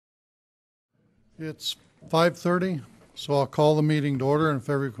It's 5:30, so I'll call the meeting to order, and if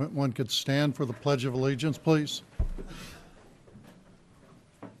everyone could stand for the Pledge of Allegiance, please.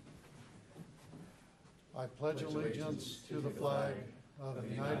 I pledge allegiance to the flag of the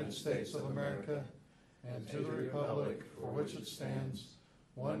United States of America and to the republic for which it stands,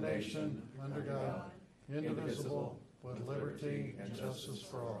 one nation, under God, indivisible, with liberty and justice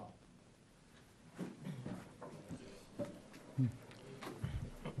for all.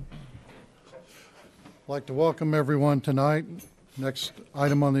 I'd like to welcome everyone tonight. Next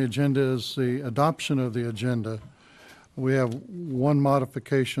item on the agenda is the adoption of the agenda. We have one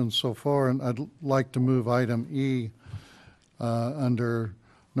modification so far, and I'd like to move item E under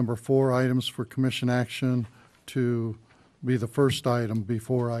number 4, items for commission action, to be the first item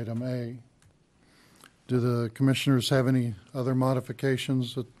before item A. Do the commissioners have any other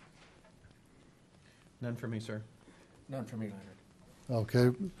modifications? None for me, sir. None for me, Leonard.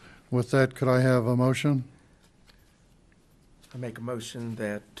 Okay. With that, could I have a motion? I make a motion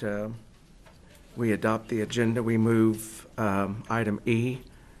that we adopt the agenda. We move item E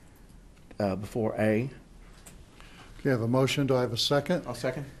before A. Okay, I have a motion. Do I have a second? I'll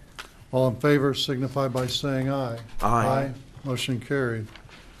second. All in favor signify by saying aye. Aye. Motion carried.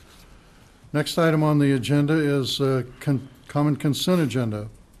 Next item on the agenda is common consent agenda.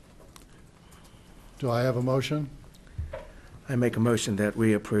 Do I have a motion? I make a motion that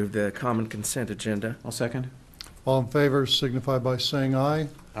we approve the common consent agenda. I'll second. All in favor signify by saying aye.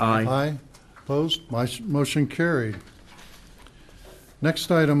 Aye. Aye. Opposed? Motion carried.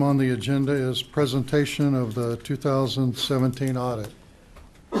 Next item on the agenda is presentation of the 2017 audit.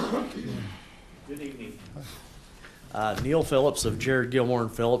 Good evening. Neil Phillips of Jared Gilmore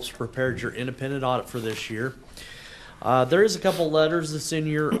and Phillips prepared your independent audit for this year. There is a couple letters that's in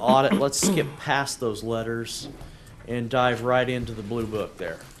your audit. Let's skip past those letters and dive right into the blue book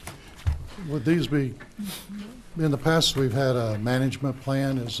there. Would these be, in the past we've had a management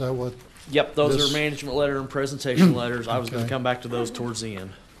plan, is that what? Yep, those are management letter and presentation letters. I was going to Okay. come back to those towards the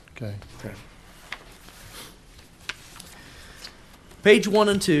end. Okay. Okay. Page 1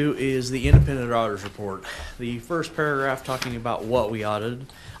 and 2 is the independent auditor's report. The first paragraph talking about what we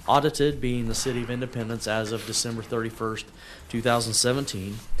audited being the City of Independence as of December 31st,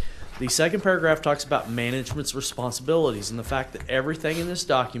 2017. The second paragraph talks about management's responsibilities and the fact that everything in this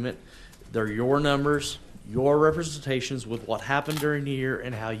document, they're your numbers, your representations with what happened during the year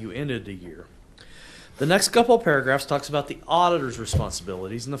and how you ended the year. The next couple of paragraphs talks about the auditor's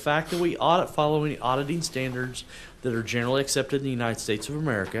responsibilities and the fact that we audit following auditing standards that are generally accepted in the United States of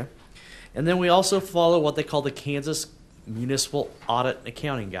America. And then we also follow what they call the Kansas Municipal Audit and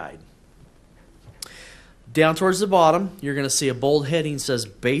Accounting Guide. Down towards the bottom, you're going to see a bold heading that says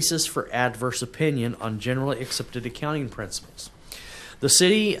Basis for Adverse Opinion on Generally Accepted Accounting Principles. The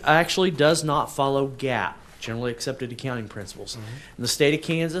city actually does not follow GAAP, Generally Accepted Accounting Principles. Mm-hmm. In the state of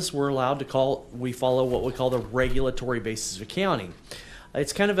Kansas, we follow what we call the regulatory basis of accounting.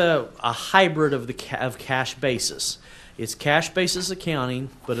 It's kind of a hybrid of cash basis. It's cash basis accounting,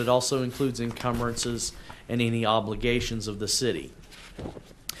 but it also includes encumbrances and any obligations of the city.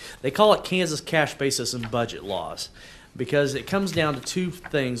 They call it Kansas cash basis and budget laws because it comes down to two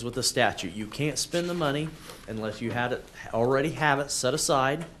things with the statute. You can't spend the money unless you already have it set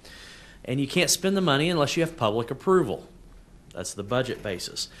aside, and you can't spend the money unless you have public approval. That's the budget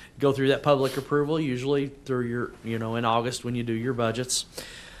basis. Go through that public approval usually through in August when you do your budgets.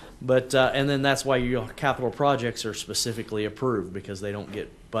 But and then that's why your capital projects are specifically approved, because they don't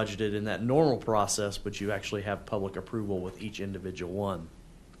get budgeted in that normal process, but you actually have public approval with each individual one.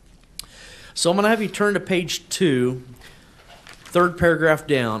 So I'm going to have you turn to page 2, third paragraph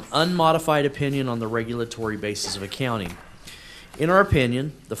down, unmodified opinion on the regulatory basis of accounting. In our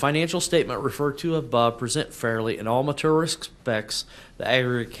opinion, the financial statement referred to above present fairly in all material respects the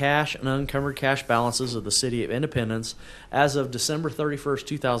aggregate cash and unencumbered cash balances of the City of Independence as of December 31st,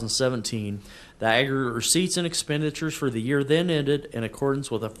 2017, the aggregate receipts and expenditures for the year then ended in accordance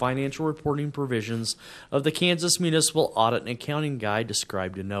with the financial reporting provisions of the Kansas Municipal Audit and Accounting Guide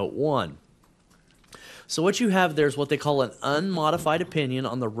described in Note 1. So what you have there is what they call an unmodified opinion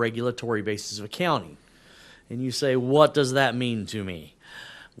on the regulatory basis of accounting. And you say, what does that mean to me?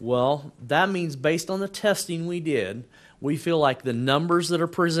 Well, that means based on the testing we did, we feel like the numbers that are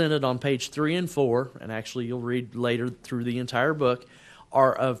presented on page 3 and 4, and actually you'll read later through the entire book,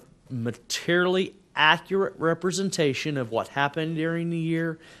 are a materially accurate representation of what happened during the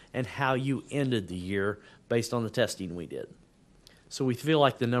year and how you ended the year based on the testing we did. So we feel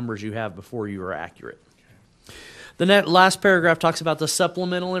like the numbers you have before you are accurate. The last paragraph talks about the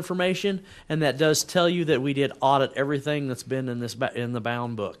supplemental information, and that does tell you that we did audit everything that's been in in the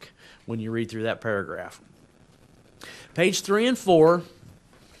bound book when you read through that paragraph. Page 3 and 4,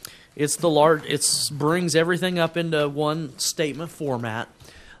 it brings everything up into one statement format.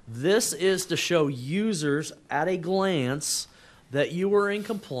 This is to show users at a glance that you are in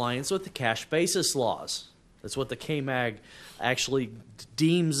compliance with the cash basis laws. That's what the KMAG actually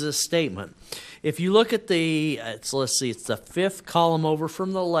deems this statement. If you look at let's see, it's the 5th column over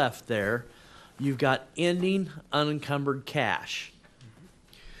from the left there, you've got ending unencumbered cash.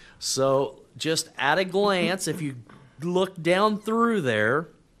 So just at a glance, if you look down through there,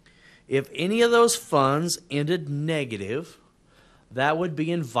 if any of those funds ended negative, that would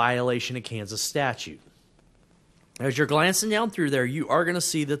be in violation of Kansas statute. As you're glancing down through there, you are going to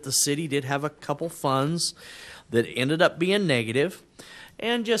see that the city did have a couple funds that ended up being negative.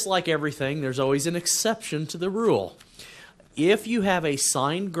 And just like everything, there's always an exception to the rule. If you have a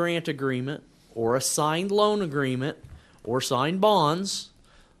signed grant agreement or a signed loan agreement or signed bonds,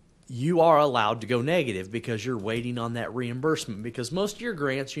 you are allowed to go negative because you're waiting on that reimbursement. Because most of your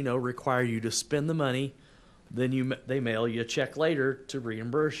grants, require you to spend the money, then they mail you a check later to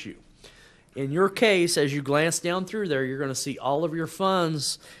reimburse you. In your case, as you glance down through there, you're going to see all of your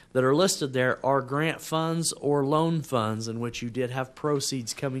funds that are listed there are grant funds or loan funds in which you did have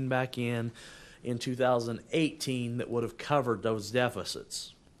proceeds coming back in 2018 that would have covered those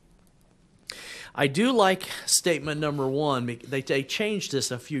deficits. I do like statement number 1. They changed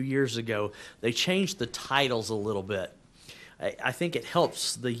this a few years ago. They changed the titles a little bit. I think it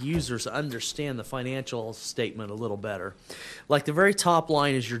helps the users understand the financial statement a little better. Like the very top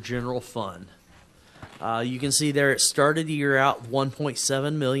line is your general fund. You can see there it started the year out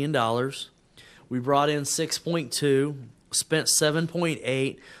 $1.7 million. We brought in 6.2, spent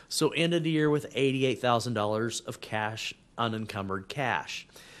 7.8, so ended the year with $88,000 of cash, unencumbered cash.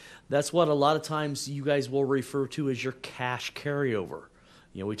 That's what a lot of times you guys will refer to as your cash carryover.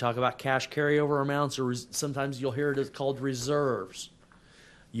 We talk about cash carryover amounts, or sometimes you'll hear it called reserves.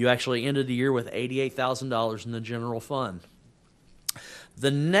 You actually ended the year with $88,000 in the general fund.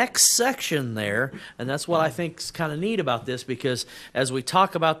 The next section there, and that's what I think is kind of neat about this, because as we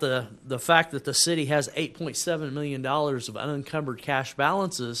talk about the fact that the city has $8.7 million of unencumbered cash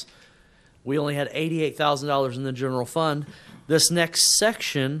balances, we only had $88,000 in the general fund. This next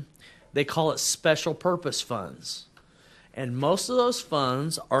section, they call it special purpose funds. And most of those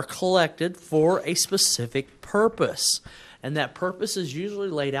funds are collected for a specific purpose. And that purpose is usually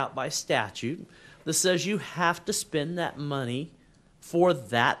laid out by statute that says you have to spend that money for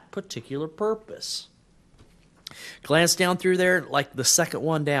that particular purpose. Glance down through there, like the second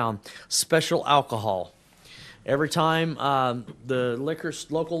one down, special alcohol. Every time the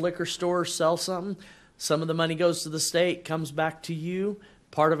local liquor stores sell something, some of the money goes to the state, comes back to you.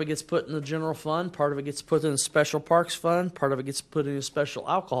 Part of it gets put in the general fund, part of it gets put in a special parks fund, part of it gets put in a special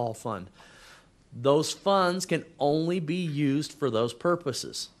alcohol fund. Those funds can only be used for those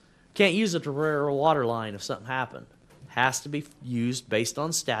purposes. Can't use it to repair a water line if something happened. Has to be used based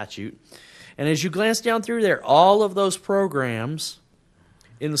on statute. And as you glance down through there, all of those programs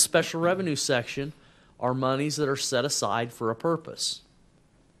in the special revenue section are monies that are set aside for a purpose.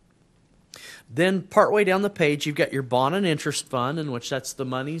 Then partway down the page, you've got your bond and interest fund, in which that's the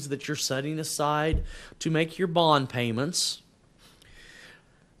monies that you're setting aside to make your bond payments.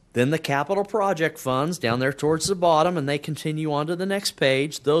 Then the capital project funds down there towards the bottom, and they continue on to the next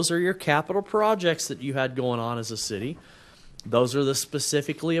page. Those are your capital projects that you had going on as a city. Those are the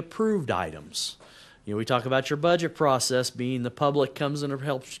specifically approved items. We talk about your budget process being the public comes and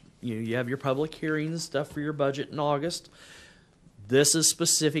helps. You have your public hearings and stuff for your budget in August. This is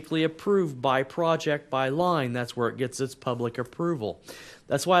specifically approved by project, by line. That's where it gets its public approval.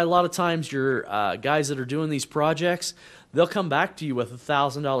 That's why a lot of times your guys that are doing these projects, they'll come back to you with a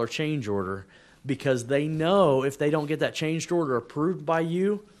 $1,000 change order because they know if they don't get that change order approved by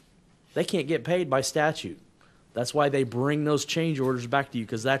you, they can't get paid by statute. That's why they bring those change orders back to you,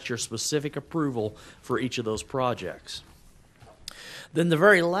 because that's your specific approval for each of those projects. Then the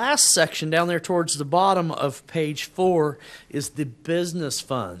very last section down there towards the bottom of page 4 is the business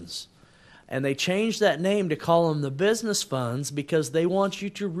funds. And they changed that name to call them the business funds because they want you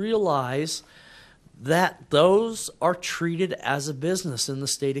to realize that those are treated as a business in the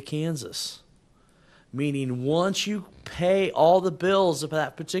state of Kansas. Meaning once you pay all the bills of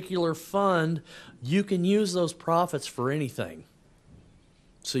that particular fund, you can use those profits for anything.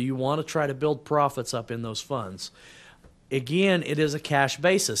 So you want to try to build profits up in those funds. again, it is a cash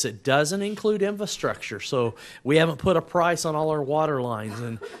basis. It doesn't include infrastructure. So we haven't put a price on all our water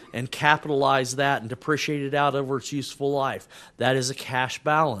lines and capitalized that and depreciated it out over its useful life. That is a cash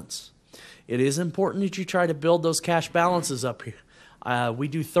balance. It is important that you try to build those cash balances up here. We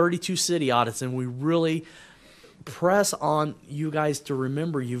do 32 city audits, and we really press on you guys to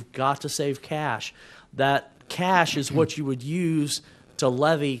remember you've got to save cash. That cash is what you would use to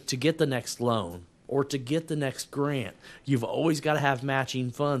levy to get the next loan or to get the next grant. You've always got to have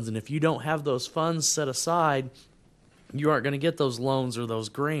matching funds, and if you don't have those funds set aside, you aren't going to get those loans or those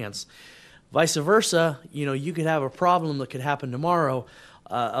grants. Vice versa, you could have a problem that could happen tomorrow.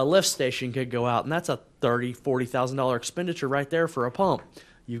 A lift station could go out, and that's a $30,000, $40,000 expenditure right there for a pump.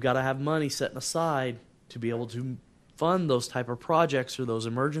 You've got to have money set aside to be able to fund those type of projects or those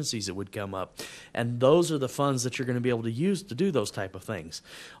emergencies that would come up. And those are the funds that you're going to be able to use to do those type of things.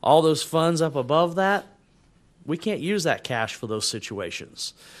 All those funds up above that, we can't use that cash for those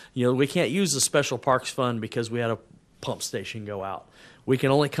situations. We can't use the special parks fund because we had a pump station go out. We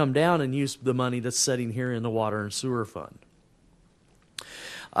can only come down and use the money that's sitting here in the water and sewer fund.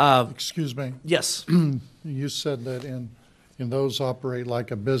 Excuse me. Yes. You said that in those operate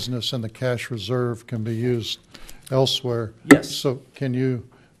like a business and the cash reserve can be used elsewhere. Yes. So can you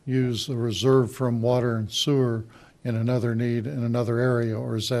use the reserve from water and sewer in another need in another area,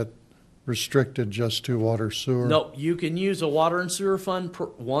 or is that restricted just to water sewer? No, you can use a water and sewer fund.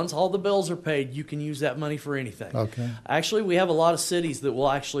 Once all the bills are paid, you can use that money for anything. Okay. Actually, we have a lot of cities that will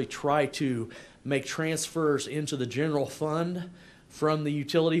actually try to make transfers into the general fund from the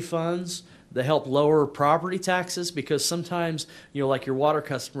utility funds that help lower property taxes, because sometimes, like your water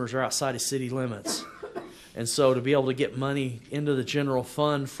customers are outside of city limits. And so to be able to get money into the general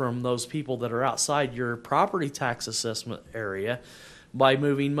fund from those people that are outside your property tax assessment area, by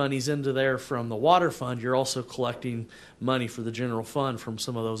moving monies into there from the water fund, you're also collecting money for the general fund from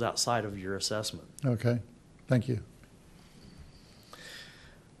some of those outside of your assessment. Okay. Thank you.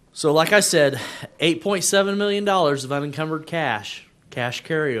 So like I said, $8.7 million of unencumbered cash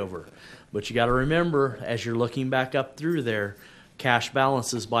carryover. But you got to remember, as you're looking back up through there, cash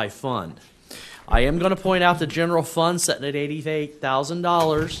balances by fund. I am going to point out the general fund sitting at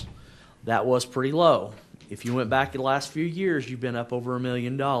 $88,000. That was pretty low. If you went back the last few years, you've been up over $1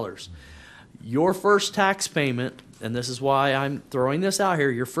 million. Your first tax payment, and this is why I'm throwing this out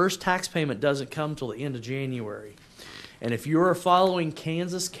here, your first tax payment doesn't come till the end of January. And if you are following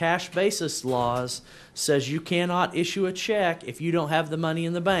Kansas cash basis laws, says you cannot issue a check if you don't have the money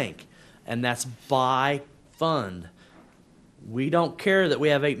in the bank. And that's by fund. We don't care that we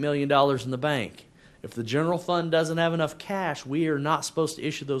have $8 million in the bank. If the general fund doesn't have enough cash, we are not supposed to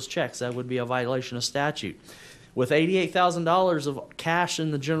issue those checks. That would be a violation of statute. With $88,000 of cash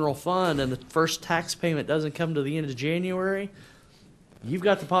in the general fund and the first tax payment doesn't come to the end of January, you've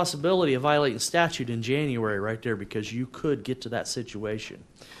got the possibility of violating statute in January right there, because you could get to that situation.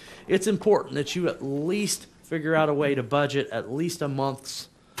 It's important that you at least figure out a way to budget at least a month's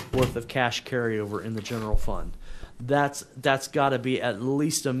worth of cash carryover in the general fund. That's got to be at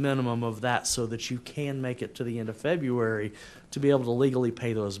least a minimum of that, so that you can make it to the end of February to be able to legally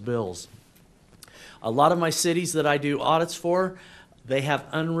pay those bills. A lot of my cities that I do audits for, they have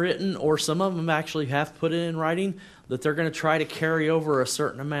unwritten, or some of them actually have put it in writing, that they're going to try to carry over a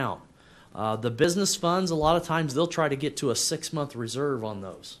certain amount. The business funds, a lot of times they'll try to get to a 6-month reserve on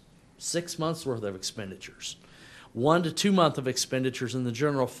those. 6 months worth of expenditures. 1 to 2 months of expenditures in the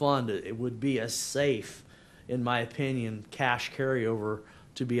general fund, it would be a safe, in my opinion, cash carryover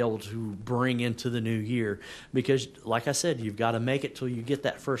to be able to bring into the new year. Because, like I said, you've got to make it till you get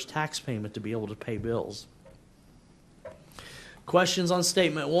that first tax payment to be able to pay bills. Questions on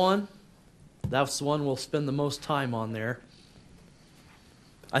Statement 1? That's the one we'll spend the most time on there.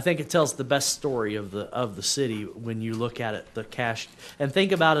 I think it tells the best story of the city when you look at it, the cash, and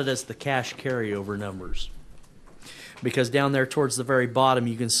think about it as the cash carryover numbers. Because down there towards the very bottom,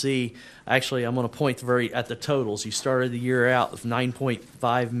 you can see, actually I'm going to point at the totals. You started the year out with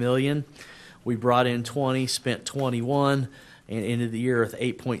 $9.5 million. We brought in 20, spent 21, and ended the year with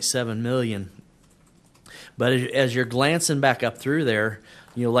 $8.7 million. But as you're glancing back up through there,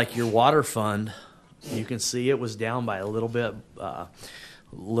 like your water fund, you can see it was down by a little bit over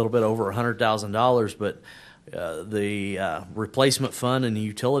 $100,000. But the replacement fund and the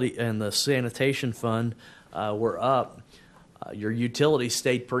utility and the sanitation fund were up. Your utilities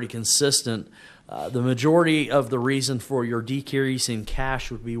stayed pretty consistent. The majority of the reason for your decrease in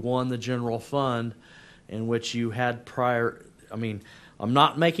cash would be, one, the general fund, in which you had prior. I'm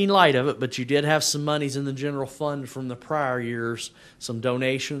not making light of it, but you did have some monies in the general fund from the prior years, some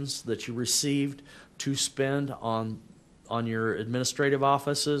donations that you received to spend on on your administrative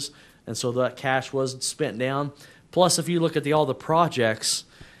offices, and so that cash was spent down. Plus, if you look at all the projects,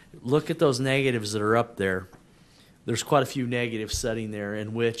 look at those negatives that are up there. There's quite a few negatives sitting there,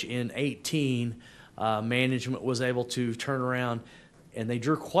 in which in 18, management was able to turn around, and they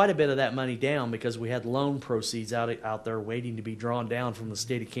drew quite a bit of that money down because we had loan proceeds out there waiting to be drawn down from the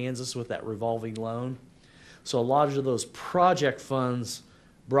state of Kansas with that revolving loan. So a lot of those project funds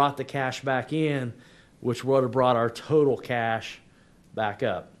brought the cash back in, which would have brought our total cash back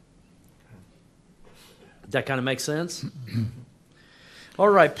up. That kind of makes sense? All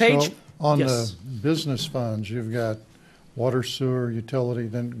right, page. So on yes. the business funds, you've got water, sewer, utility,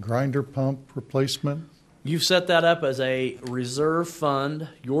 then grinder pump replacement. You've set that up as a reserve fund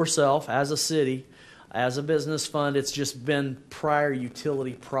yourself as a city, as a business fund. It's just been prior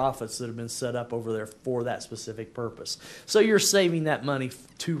utility profits that have been set up over there for that specific purpose. So you're saving that money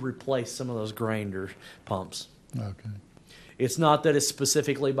to replace some of those grinder pumps. Okay. It's not that it's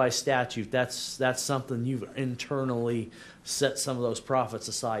specifically by statute. That's something you've internally set some of those profits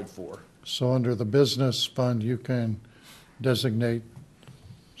aside for. So under the business fund, you can designate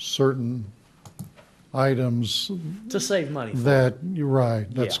certain items To save money. that, you're right,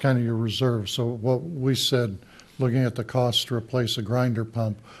 that's Yeah. kind of your reserve. So what we said, looking at the cost to replace a grinder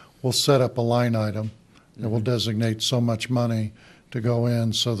pump, we'll set up a line item and we'll designate so much money to go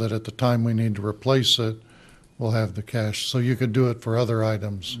in so that at the time we need to replace it, we'll have the cash. So you could do it for other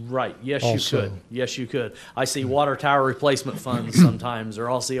items. Right. Yes, Also. you could. Yes, you could. I see water tower replacement funds sometimes, or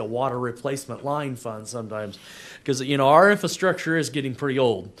I'll see a water replacement line fund sometimes. Because, our infrastructure is getting pretty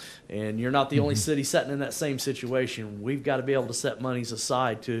old, and you're not the only city sitting in that same situation. We've got to be able to set monies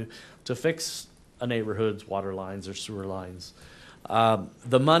aside to fix a neighborhood's water lines or sewer lines.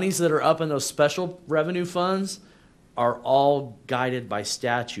 The monies that are up in those special revenue funds are all guided by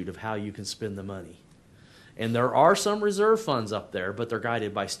statute of how you can spend the money. And there are some reserve funds up there, but they're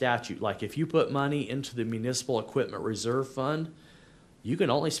guided by statute. Like if you put money into the municipal equipment reserve fund, you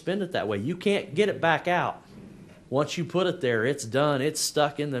can only spend it that way. You can't get it back out. Once you put it there, it's done. It's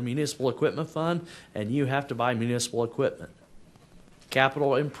stuck in the municipal equipment fund, and you have to buy municipal equipment.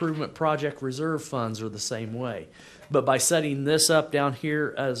 Capital improvement project reserve funds are the same way. But by setting this up down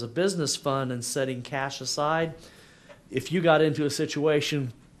here as a business fund and setting cash aside, if you got into a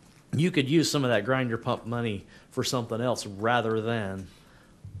situation, you could use some of that grinder pump money for something else rather than,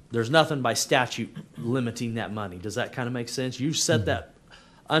 there's nothing by statute limiting that money. Does that kind of make sense? You set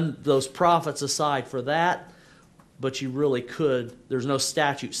those profits aside for that, but you really could, there's no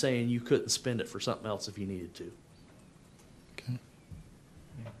statute saying you couldn't spend it for something else if you needed to. Okay.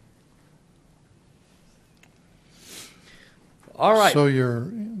 All right. So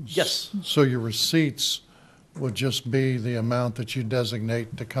your Yes. So your receipts would just be the amount that you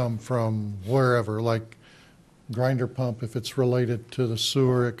designate to come from wherever, like grinder pump, if it's related to the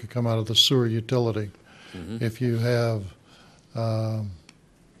sewer, it could come out of the sewer utility. If you have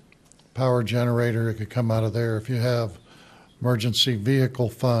power generator, it could come out of there. If you have emergency vehicle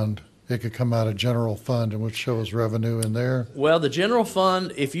fund, it could come out of general fund, and would show as revenue in there. Well, the general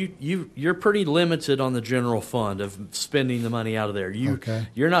fund, if you're pretty limited on the general fund of spending the money out of there. Okay.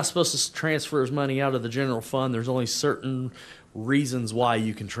 You're not supposed to transfer money out of the general fund. There's only certain reasons why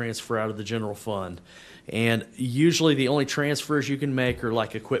you can transfer out of the general fund. And usually the only transfers you can make are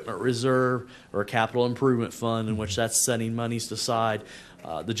like equipment reserve or a capital improvement fund, in which that's setting monies aside.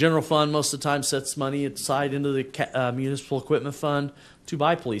 The general fund most of the time sets money aside into the municipal equipment fund to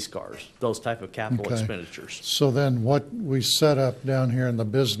buy police cars, those type of capital Okay. expenditures. So then what we set up down here in the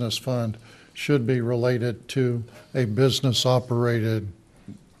business fund should be related to a business operated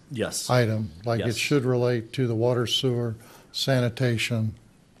Yes. item. Like Yes. it should relate to the water, sewer, sanitation,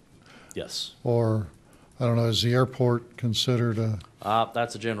 Yes. or, I don't know, is the airport considered a,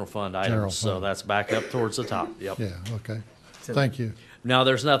 That's a general fund item, General so fund. that's back up towards the top. Yep. yeah, okay. Thank you. Now,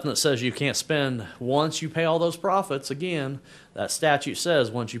 there's nothing that says you can't spend once you pay all those profits. Again, that statute says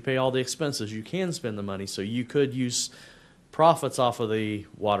once you pay all the expenses, you can spend the money. So you could use profits off of the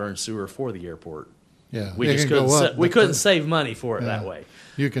water and sewer for the airport. Yeah. We it just can go couldn't. up, We but couldn't the- save money for it that Yeah. way.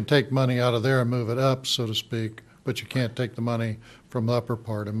 You can take money out of there and move it up, so to speak, but you can't take the money from the upper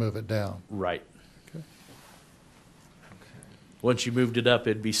part and move it down. Right. Okay. Once you moved it up,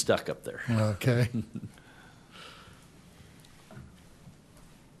 it'd be stuck up there. Okay.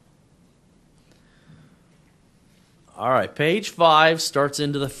 All right, page 5 starts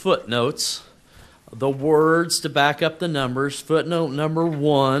into the footnotes. The words to back up the numbers. Footnote number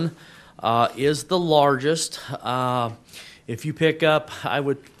 1 is the largest. If you pick up, I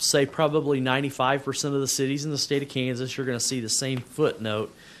would say probably 95% of the cities in the state of Kansas, you're going to see the same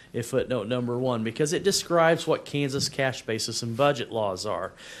footnote if footnote number 1, because it describes what Kansas cash basis and budget laws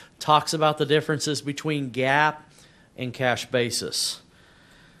are. Talks about the differences between GAAP and cash basis.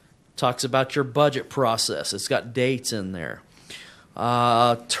 Talks about your budget process. It's got dates in there.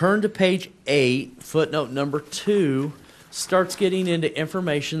 Turn to page 8, footnote number 2, starts getting into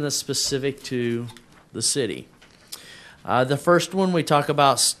information that's specific to the city. The first one, we talk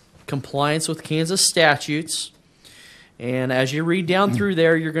about compliance with Kansas statutes. And as you read down through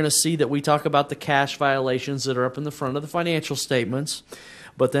there, you're going to see that we talk about the cash violations that are up in the front of the financial statements.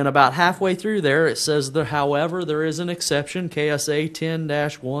 But then about halfway through there, it says, however, there is an exception, KSA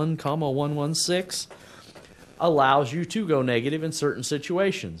 10-1,116 allows you to go negative in certain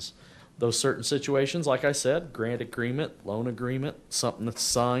situations. Those certain situations, like I said, grant agreement, loan agreement, something that's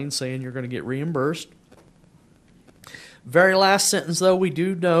signed saying you're going to get reimbursed. Very last sentence, though, we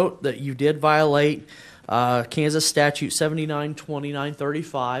do note that you did violate Kansas Statute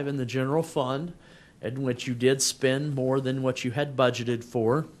 792935 in the general fund, in which you did spend more than what you had budgeted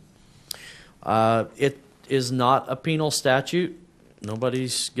for. It is not a penal statute.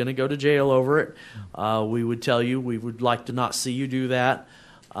 Nobody's going to go to jail over it. We would tell you we would like to not see you do that.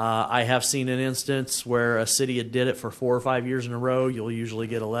 I have seen an instance where a city had did it for 4 or 5 years in a row. You'll usually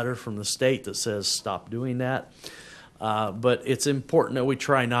get a letter from the state that says stop doing that. But it's important that we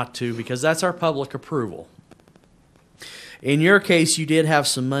try not to, because that's our public approval. In your case, you did have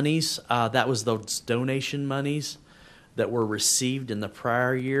some monies. That was those donation monies that were received in the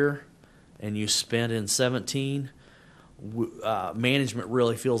prior year and you spent in 17. Management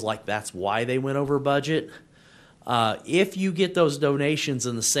really feels like that's why they went over budget. If you get those donations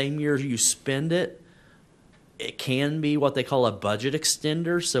in the same year you spend it, it can be what they call a budget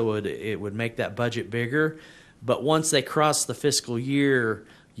extender, so it would make that budget bigger. But once they cross the fiscal year,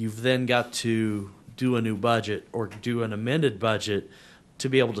 you've then got to do a new budget or do an amended budget to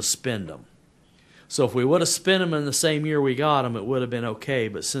be able to spend them. So if we would have spent them in the same year we got them, it would have been okay.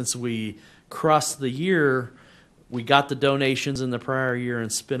 But since we crossed the year, we got the donations in the prior year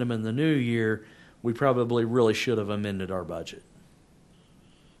and spent them in the new year, we probably really should have amended our budget.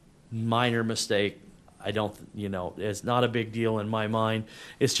 Minor mistake. I don't, it's not a big deal in my mind.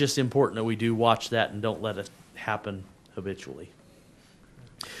 It's just important that we do watch that and don't let it happen habitually.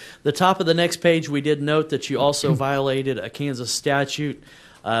 The top of the next page, we did note that you also violated a Kansas statute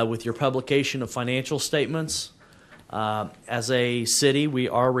with your publication of financial statements. As a city, we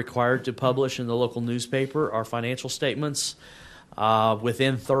are required to publish in the local newspaper our financial statements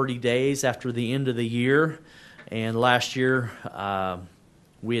within 30 days after the end of the year. And last year,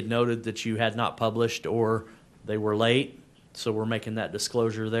 we had noted that you had not published or they were late, so we're making that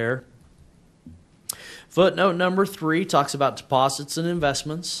disclosure there. Footnote number 3 talks about deposits and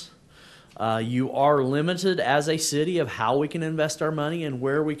investments. You are limited as a city of how we can invest our money and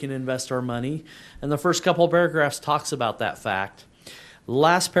where we can invest our money. And the first couple of paragraphs talks about that fact. The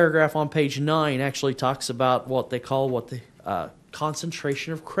last paragraph on page 9 actually talks about what they call the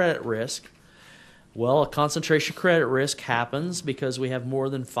concentration of credit risk. Well, a concentration of credit risk happens because we have more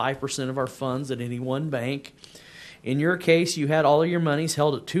than 5% of our funds at any one bank. In your case, you had all of your monies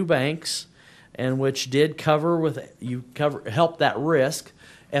held at 2 banks, and which did help that risk.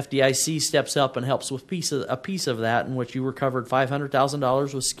 FDIC steps up and helps with a piece of that, in which you recovered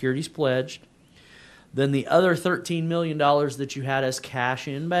 $500,000 with securities pledged. Then the other $13 million that you had as cash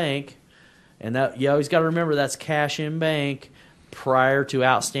in bank, and that you always got to remember that's cash in bank prior to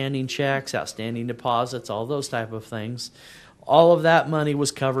outstanding checks, outstanding deposits, all those type of things. All of that money was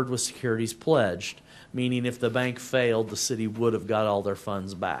covered with securities pledged, meaning if the bank failed, the city would have got all their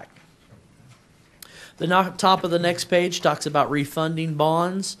funds back. The top of the next page talks about refunding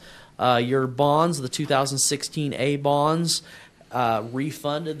bonds. Your bonds, the 2016 A bonds,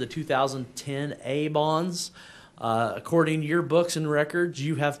 refunded the 2010 A bonds. According to your books and records,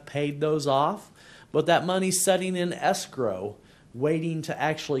 you have paid those off, but that money's sitting in escrow waiting to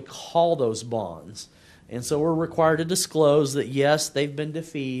actually call those bonds. And so we're required to disclose that, yes, they've been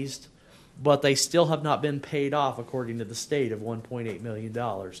defeased, but they still have not been paid off according to the state of $1.8 million.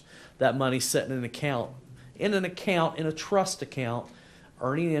 That money's sitting in an account, in a trust account,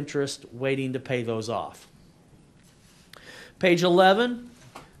 earning interest, waiting to pay those off. Page 11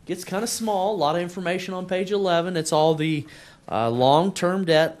 gets kind of small. A lot of information on page 11. It's all the long-term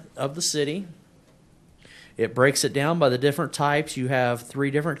debt of the city. It breaks it down by the different types. You have 3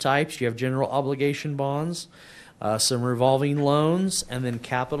 different types. You have general obligation bonds, some revolving loans, and then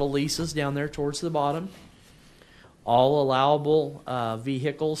capital leases down there towards the bottom. All allowable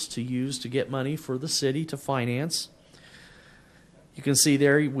vehicles to use to get money for the city to finance. You can see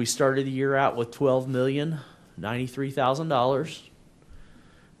there we started the year out with $12,093,000.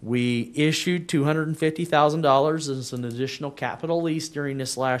 We issued $250,000 as an additional capital lease during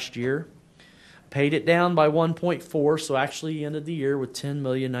this last year. Paid it down by 1.4, so actually ended the year with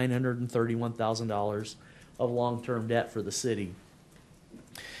 $10,931,000 of long-term debt for the city.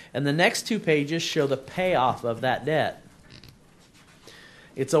 And the next 2 pages show the payoff of that debt.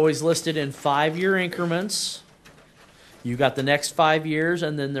 It's always listed in 5-year increments. You got the next 5 years,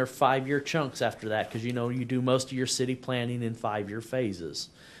 and then there are 5-year chunks after that, because you know you do most of your city planning in 5-year phases.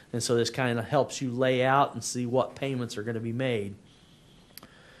 And so this kind of helps you lay out and see what payments are going to be made.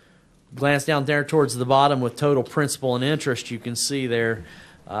 Glance down there towards the bottom with total principal and interest, you can see there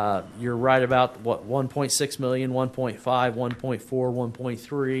you're right about what 1.6 million, 1.5, 1.4,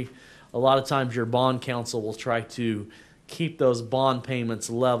 1.3. A lot of times your bond counsel will try to keep those bond payments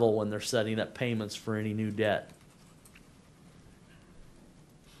level when they're setting up payments for any new debt.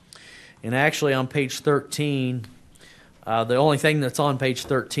 And actually on page 13, the only thing that's on page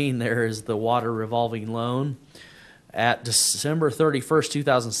 13 there is the water revolving loan. At December 31st,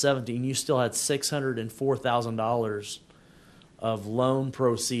 2017, you still had $604,000 of loan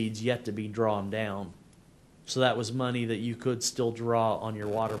proceeds yet to be drawn down. So that was money that you could still draw on your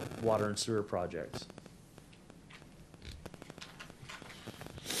water and sewer projects.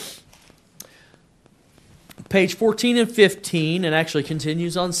 Page 14 and 15, and actually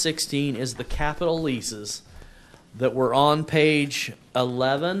continues on 16, is the capital leases that were on page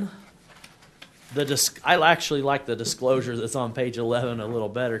 11. I actually like the disclosure that's on page 11 a little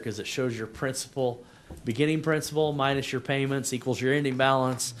better because it shows your principal, beginning principal minus your payments equals your ending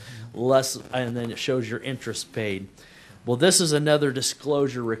balance, less, and then it shows your interest paid. Well, this is another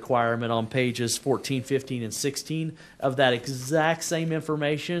disclosure requirement on pages 14, 15, and 16 of that exact same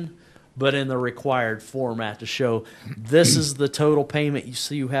information, but in the required format to show this is the total payment you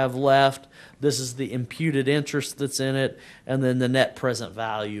see you have left, this is the imputed interest that's in it, and then the net present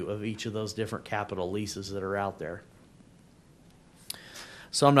value of each of those different capital leases that are out there.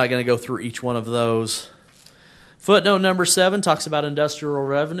 So I'm not going to go through each one of those. Footnote number 7 talks about industrial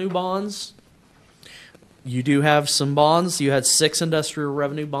revenue bonds. You do have some bonds. You had 6 industrial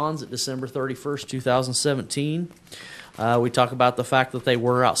revenue bonds at December 31st, 2017. We talk about the fact that they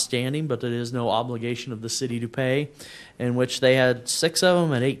were outstanding, but there is no obligation of the city to pay, in which they had 6 of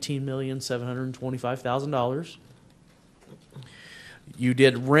them at $18,725,000. You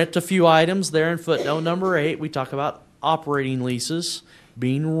did rent a few items there in footnote number 8. We talk about operating leases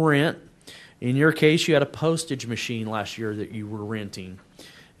being rent. In your case, you had a postage machine last year that you were renting,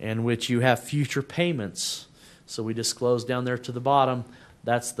 in which you have future payments. So we disclose down there to the bottom,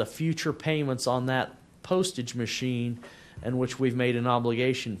 that's the future payments on that postage machine, and which we've made an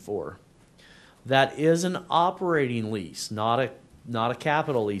obligation for. That is an operating lease, not a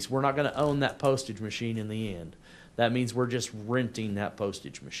capital lease. We're not going to own that postage machine in the end. That means we're just renting that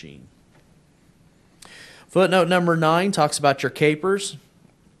postage machine. Footnote number 9 talks about your capers.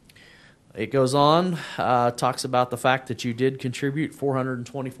 It goes on, talks about the fact that you did contribute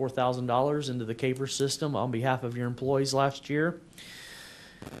 $424,000 into the caper system on behalf of your employees last year.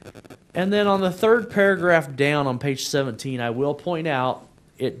 And then on the third paragraph down on page 17, I will point out,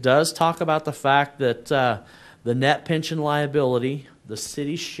 it does talk about the fact that the net pension liability, the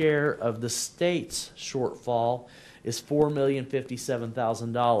city's share of the state's shortfall, is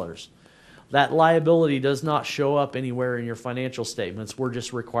 $4,057,000. That liability does not show up anywhere in your financial statements. We're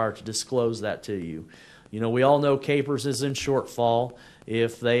just required to disclose that to you. You know, we all know Capers is in shortfall.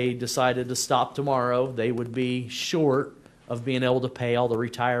 If they decided to stop tomorrow, they would be short of being able to pay all the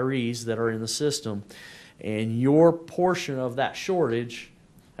retirees that are in the system. And your portion of that shortage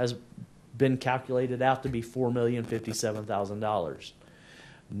has been calculated out to be $4,057,000.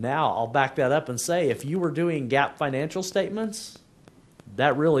 Now, I'll back that up and say, if you were doing GAAP financial statements,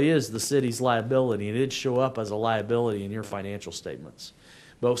 that really is the city's liability, and it'd show up as a liability in your financial statements.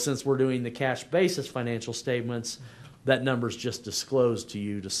 But since we're doing the cash basis financial statements, that number's just disclosed to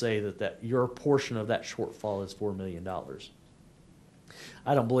you to say that your portion of that shortfall is $4 million.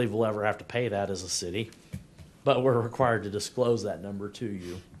 I don't believe we'll ever have to pay that as a city, but we're required to disclose that number to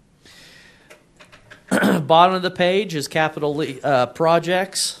you. Bottom of the page is capital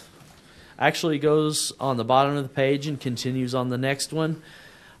projects. Actually goes on the bottom of the page and continues on the next one.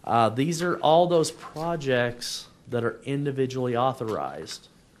 These are all those projects that are individually authorized.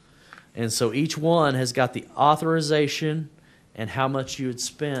 And so each one has got the authorization and how much you had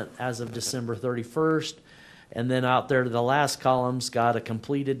spent as of December 31st. And then out there to the last column's got a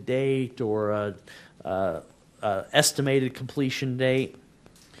completed date or a estimated completion date.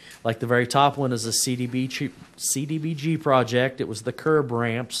 Like the very top one is a CDBG project. It was the curb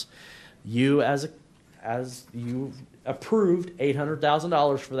ramps. You as as you approved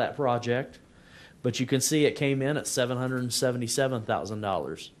 $800,000 for that project, but you can see it came in at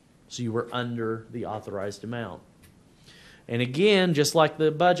 $777,000. So you were under the authorized amount. And again, just like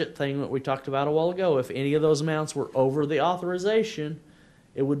the budget thing that we talked about a while ago, if any of those amounts were over the authorization,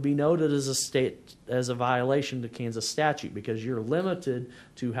 it would be noted as a violation to Kansas statute, because you're limited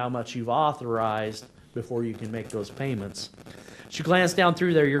to how much you've authorized before you can make those payments. As you glance down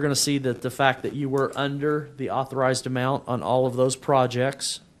through there, you're going to see that the fact that you were under the authorized amount on all of those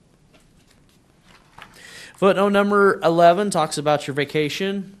projects. Footnote number 11 talks about your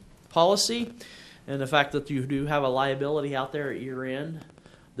vacation policy and the fact that you do have a liability out there at year end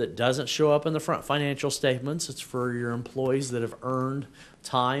that doesn't show up in the front financial statements. It's for your employees that have earned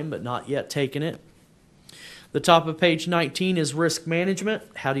time but not yet taken it. The top of page 19 is risk management.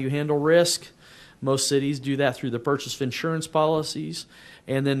 How do you handle risk? Most cities do that through the purchase of insurance policies.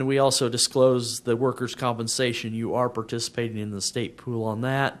 And then we also disclose the workers' compensation. You are participating in the state pool on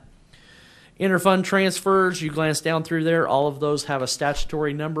that. Interfund transfers, you glance down through there, all of those have a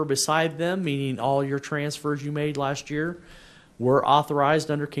statutory number beside them, meaning all your transfers you made last year were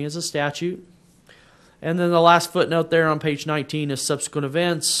authorized under Kansas statute. And then the last footnote there on page 19 is subsequent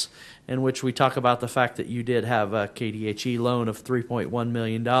events, in which we talk about the fact that you did have a KDHE loan of $3.1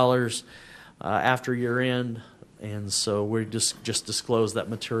 million after year end, and so we just disclosed that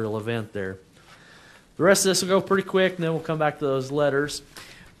material event there. The rest of this will go pretty quick, and then we'll come back to those letters.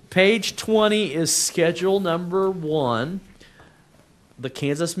 Page 20 is schedule number 1. The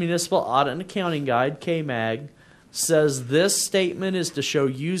Kansas Municipal Audit and Accounting Guide, KMAG, says this statement is to show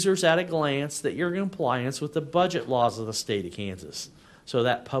users at a glance that you're in compliance with the budget laws of the state of Kansas. So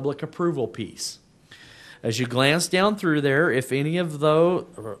that public approval piece. As you glance down through there, if any of those,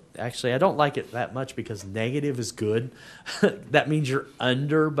 actually I don't like it that much because negative is good. That means you're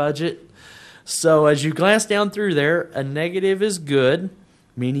under budget. So as you glance down through there, a negative is good,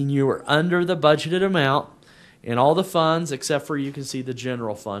 meaning you are under the budgeted amount in all the funds except for, you can see, the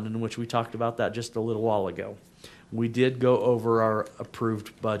general fund, in which we talked about that just a little while ago. We did go over our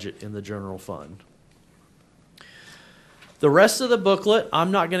approved budget in the general fund. The rest of the booklet,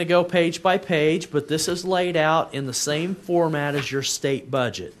 I'm not going to go page by page, but this is laid out in the same format as your state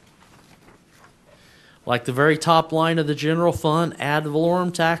budget. Like the very top line of the general fund, ad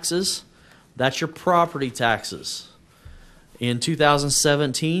valorem taxes, that's your property taxes. In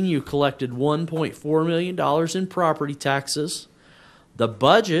 2017, you collected $1.4 million in property taxes. The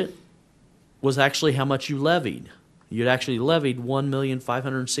budget was actually how much you levied. You'd actually levied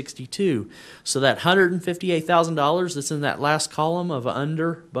 $1,562,000. So that $158,000 that's in that last column of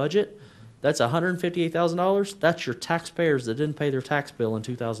under budget, that's $158,000. That's your taxpayers that didn't pay their tax bill in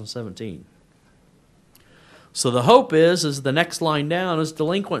 2017. So the hope is the next line down is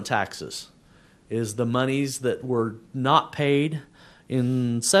delinquent taxes. Is the monies that were not paid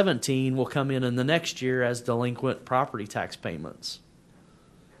in 17 will come in the next year as delinquent property tax payments.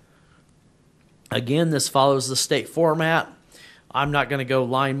 Again, this follows the state format. I'm not going to go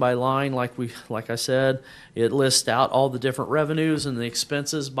line by line like I said. It lists out all the different revenues and the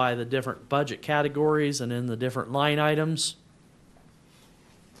expenses by the different budget categories and in the different line items.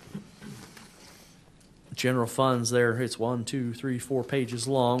 General funds there, it's 1, 2, 3, 4 pages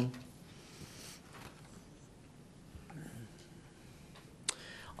long.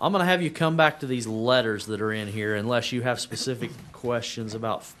 I'm going to have you come back to these letters that are in here unless you have specific questions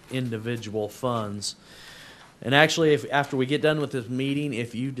about individual funds. And actually, after we get done with this meeting,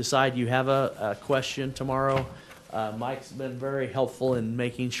 if you decide you have a question tomorrow, Mike's been very helpful in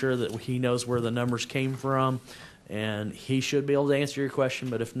making sure that he knows where the numbers came from, and he should be able to answer your question.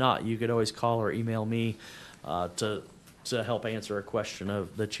 But if not, you could always call or email me to help answer a question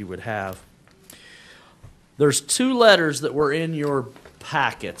that you would have. There's 2 letters that were in your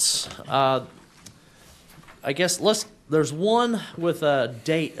packets. I guess there's one with a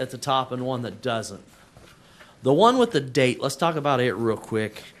date at the top and one that doesn't. The one with the date, let's talk about it real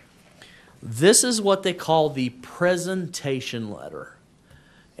quick. This is what they call the presentation letter,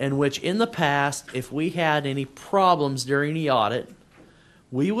 in which in the past, if we had any problems during the audit,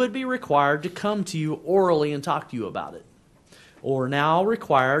 we would be required to come to you orally and talk to you about it. Or now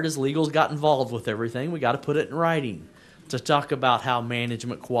required, as legal's got involved with everything, we got to put it in writing to talk about how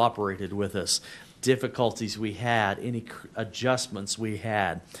management cooperated with us, difficulties we had, any adjustments we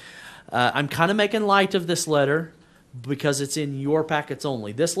had. I'm kind of making light of this letter because it's in your packets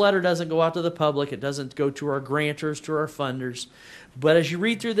only. This letter doesn't go out to the public. It doesn't go to our grantors, to our funders. But as you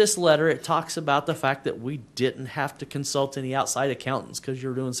read through this letter, it talks about the fact that we didn't have to consult any outside accountants because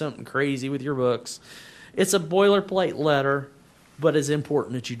you're doing something crazy with your books. It's a boilerplate letter, but it's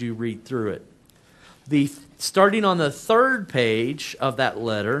important that you do read through it. Starting on the third page of that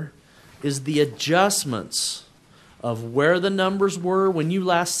letter is the adjustments of where the numbers were when you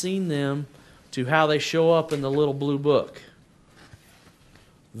last seen them to how they show up in the little blue book.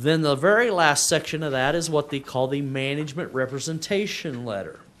 Then the very last section of that is what they call the management representation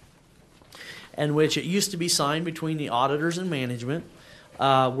letter, in which it used to be signed between the auditors and management.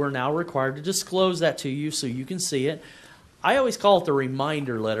 We're now required to disclose that to you so you can see it. I always call it the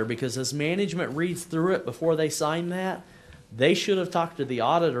reminder letter because as management reads through it before they sign that, they should have talked to the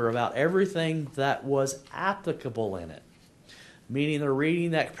auditor about everything that was applicable in it. Meaning they're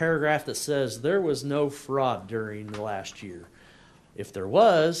reading that paragraph that says there was no fraud during the last year. If there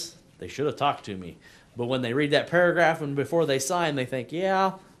was, they should have talked to me. But when they read that paragraph and before they sign, they think,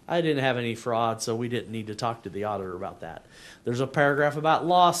 yeah, I didn't have any fraud, so we didn't need to talk to the auditor about that. There's a paragraph about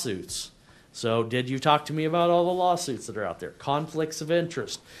lawsuits. So did you talk to me about all the lawsuits that are out there? Conflicts of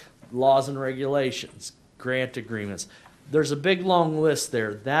interest, laws and regulations, grant agreements. There's a big long list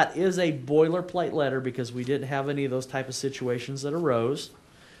there. That is a boilerplate letter because we didn't have any of those type of situations that arose.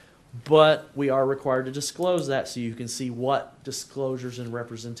 But we are required to disclose that so you can see what disclosures and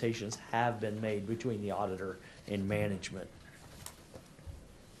representations have been made between the auditor and management.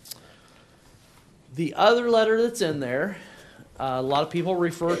 The other letter that's in there, a lot of people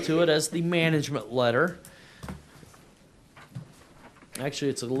refer to it as the management letter.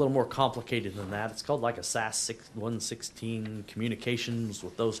 Actually, it's a little more complicated than that. It's called like a SAS 116 communications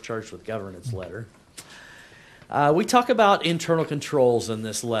with those charged with governance letter. We talk about internal controls in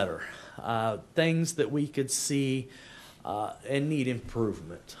this letter, things that we could see and need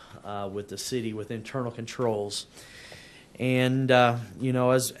improvement with the city with internal controls. And, you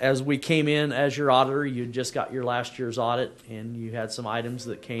know, as we came in as your auditor, you just got your last year's audit and you had some items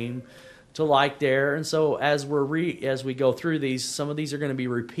that came to light there. And so as we go through these, some of these are going to be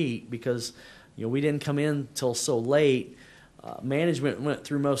repeat because, you know, we didn't come in till so late. Management went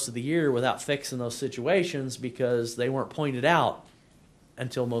through most of the year without fixing those situations because they weren't pointed out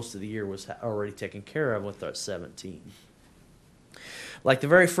until most of the year was already taken care of with that 17. Like the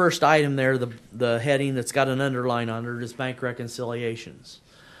very first item there, the heading that's got an underline under it is bank reconciliations.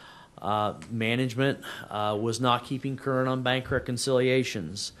 Management was not keeping current on bank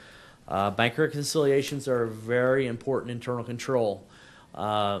reconciliations. Bank reconciliations are a very important internal control.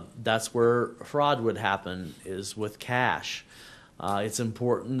 That's where fraud would happen, is with cash. It's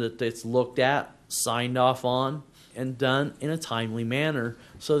important that it's looked at, signed off on, and done in a timely manner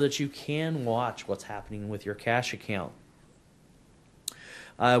so that you can watch what's happening with your cash account.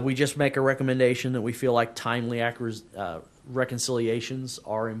 We just make a recommendation that we feel like timely reconciliations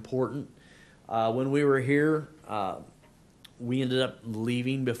are important. When we were here, we ended up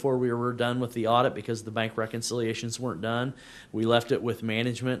leaving before we were done with the audit because the bank reconciliations weren't done. We left it with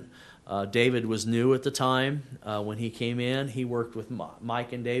management. David was new at the time. When he came in, he worked with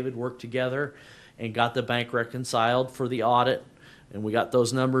Mike and David, worked together and got the bank reconciled for the audit, and we got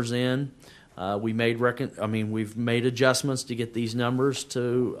those numbers in. We've made adjustments to get these numbers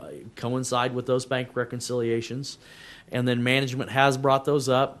to coincide with those bank reconciliations, and then management has brought those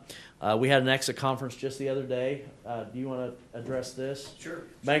up. We had an exit conference just the other day. Do you want to address this? Sure.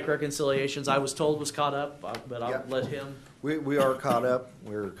 Bank reconciliations, I was told was caught up, but I'll Yep. let him. We are caught up.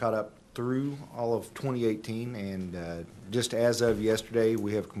 We're caught up through all of 2018, and just as of yesterday,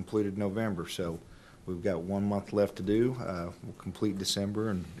 we have completed November. So we've got 1 month left to do. We'll complete December,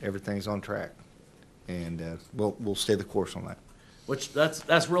 and everything's on track. And we'll stay the course on that. Which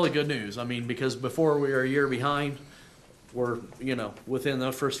that's really good news. I mean, because before we were a year behind, we're, you know, within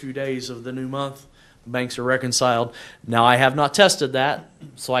the first few days of the new month, banks are reconciled. Now, I have not tested that,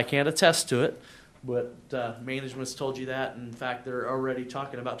 so I can't attest to it. But management's told you that. In fact, they're already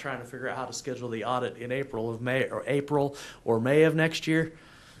talking about trying to figure out how to schedule the audit in April or May of next year,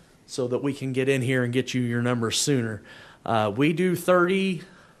 so that we can get in here and get you your numbers sooner. We do 30.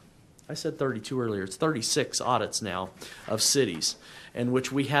 I said 32 earlier. It's 36 audits now of cities, in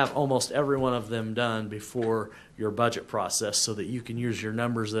which we have almost every one of them done before your budget process so that you can use your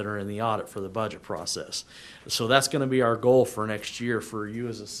numbers that are in the audit for the budget process. So that's going to be our goal for next year for you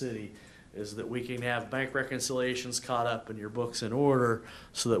as a city, is that we can have bank reconciliations caught up and your books in order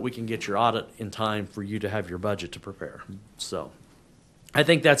so that we can get your audit in time for you to have your budget to prepare. So I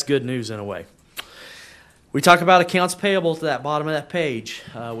think that's good news in a way. We talk about accounts payable to that bottom of that page.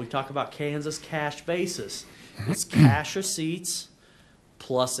 We talk about Kansas cash basis. It's cash receipts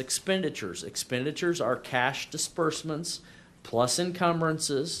plus expenditures. Expenditures are cash disbursements plus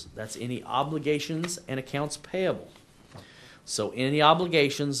encumbrances. That's any obligations and accounts payable. So any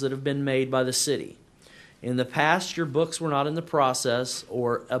obligations that have been made by the city. In the past, your books were not in the process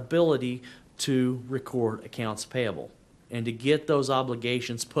or ability to record accounts payable and to get those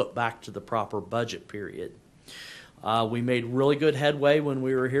obligations put back to the proper budget period. We made really good headway when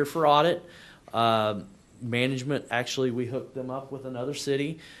we were here for audit. Management, actually, we hooked them up with another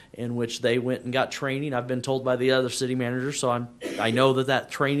city in which they went and got training. I've been told by the other city manager, so I know that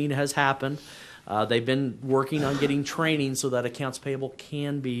training has happened. They've been working on getting training so that accounts payable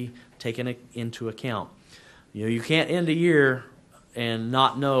can be taken into account. You know, you can't end a year and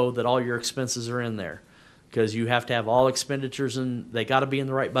not know that all your expenses are in there, because you have to have all expenditures, and they got to be in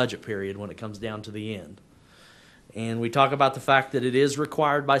the right budget period when it comes down to the end. And we talk about the fact that it is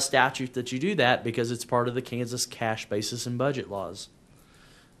required by statute that you do that because it's part of the Kansas cash basis and budget laws.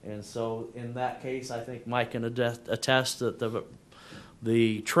 And so in that case, I think Mike can attest that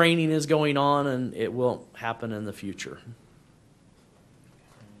the training is going on and it will happen in the future.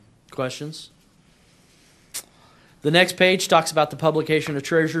 Questions? The next page talks about the publication of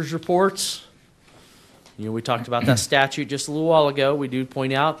treasurer's reports. You know, we talked about that statute just a little while ago. We do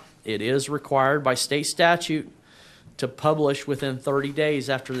point out it is required by state statute to publish within 30 days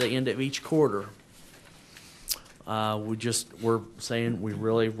after the end of each quarter. We're saying we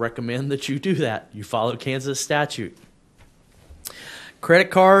really recommend that you do that. You follow Kansas statute. Credit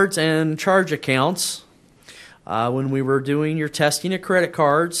cards and charge accounts. When we were doing your testing of credit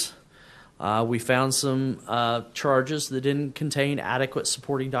cards, we found some charges that didn't contain adequate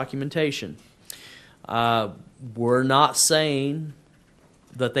supporting documentation. We're not saying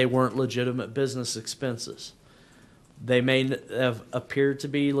that they weren't legitimate business expenses. They may have appeared to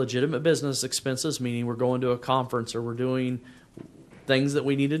be legitimate business expenses, meaning we're going to a conference or we're doing things that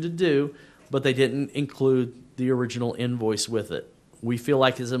we needed to do, but they didn't include the original invoice with it. We feel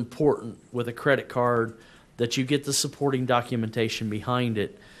like it's important with a credit card that you get the supporting documentation behind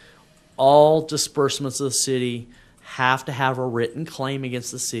it. All disbursements of the city have to have a written claim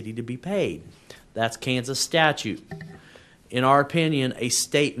against the city to be paid. That's Kansas statute. In our opinion, a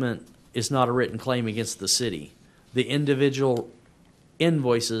statement is not a written claim against the city. The individual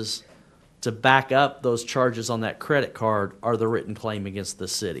invoices to back up those charges on that credit card are the written claim against the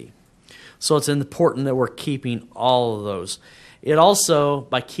city. So it's important that we're keeping all of those. It also,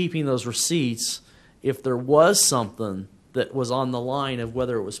 by keeping those receipts, if there was something that was on the line of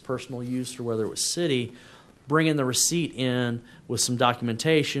whether it was personal use or whether it was city, bringing the receipt in with some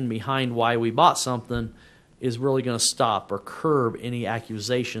documentation behind why we bought something is really going to stop or curb any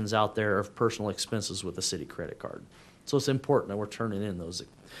accusations out there of personal expenses with a city credit card. So it's important that we're turning in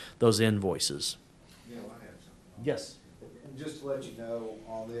those invoices. Neil, I have something. Yes. And just to let you know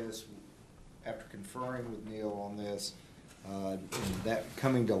on this, after conferring with Neil on this, that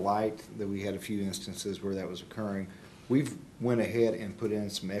coming to light that we had a few instances where that was occurring, we've went ahead and put in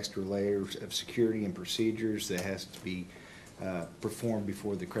some extra layers of security and procedures that has to be performed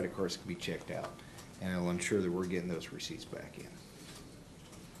before the credit cards can be checked out. And it'll ensure that we're getting those receipts back in.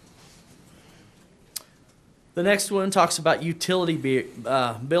 The next one talks about utility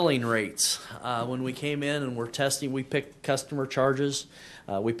billing rates. When we came in and we're testing, we picked customer charges.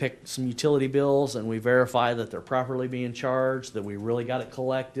 We picked some utility bills and we verify that they're properly being charged, that we really got it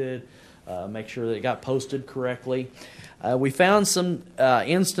collected, make sure that it got posted correctly. We found some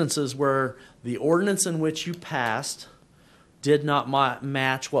instances where the ordinance in which you passed did not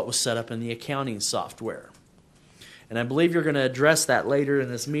match what was set up in the accounting software. And I believe you're going to address that later in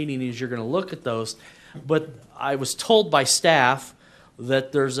this meeting as you're going to look at those. But I was told by staff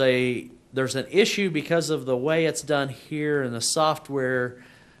that there's an issue because of the way it's done here and the software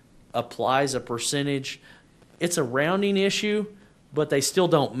applies a percentage. It's a rounding issue, but they still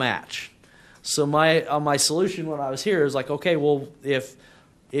don't match. So my solution when I was here is like, okay, well, if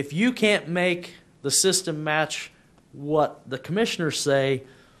you can't make the system match what the commissioners say,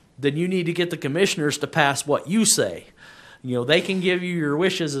 then you need to get the commissioners to pass what you say. You know, they can give you your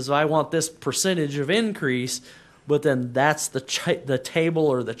wishes as I want this percentage of increase, but then that's the table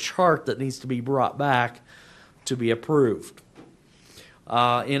or the chart that needs to be brought back to be approved.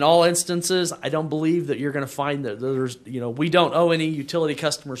 In all instances, I don't believe that you're going to find that there's, we don't owe any utility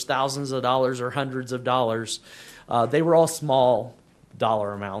customers thousands of dollars or hundreds of dollars. They were all small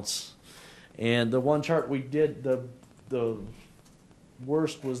dollar amounts. And the one chart we did, the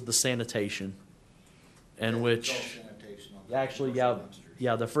worst was the sanitation, and which actually, the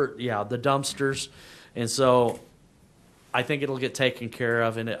dumpsters, and so I think it'll get taken care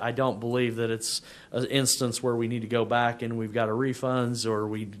of. And I don't believe that it's an instance where we need to go back and we've got a refunds or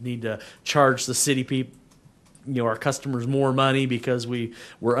we need to charge the city people, our customers more money because we're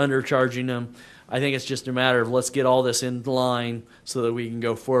undercharging them. I think it's just a matter of let's get all this in line so that we can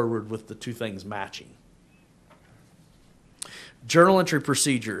go forward with the two things matching. Journal entry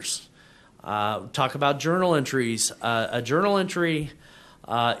procedures. Talk about journal entries. A journal entry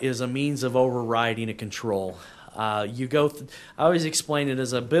is a means of overriding a control. I always explain it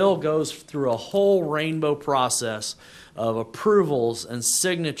as a bill goes through a whole rainbow process of approvals and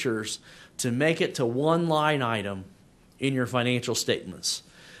signatures to make it to one line item in your financial statements.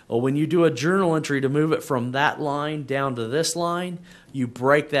 Well, when you do a journal entry to move it from that line down to this line, you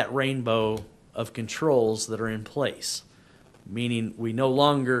break that rainbow of controls that are in place. Meaning we no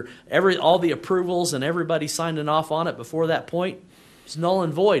longer, all the approvals and everybody signing off on it before that point is null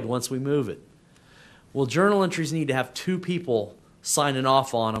and void once we move it. Well, journal entries need to have two people signing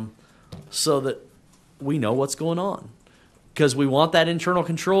off on them so that we know what's going on, because we want that internal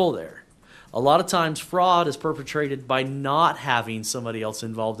control there. A lot of times fraud is perpetrated by not having somebody else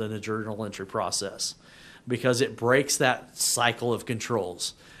involved in a journal entry process, because it breaks that cycle of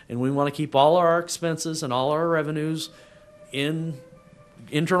controls. And we want to keep all our expenses and all our revenues in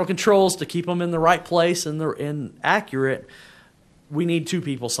internal controls to keep them in the right place and accurate. We need two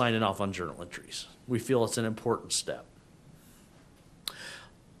people signing off on journal entries. We feel it's an important step.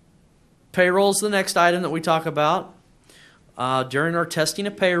 Payroll is the next item that we talk about. During our testing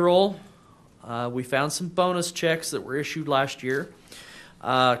of payroll, we found some bonus checks that were issued last year.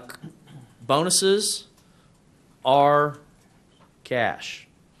 Bonuses are cash.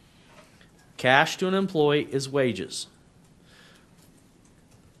 Cash to an employee is wages.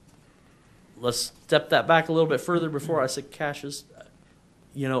 Let's step that back a little bit further before I say cash is,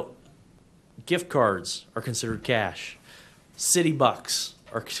 gift cards are considered cash. City bucks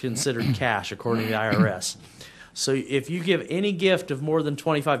are considered cash according to the IRS. So if you give any gift of more than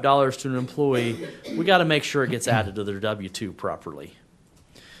 $25 to an employee, we got to make sure it gets added to their W-2 properly.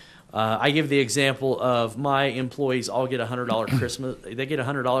 I give the example of my employees all get $100 Christmas. They get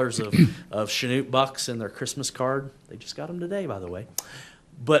 $100 of Chinook bucks in their Christmas card. They just got them today, by the way.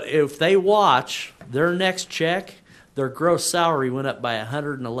 But if they watch their next check, their gross salary went up by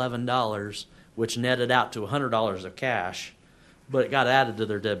 $111, which netted out to $100 of cash, but it got added to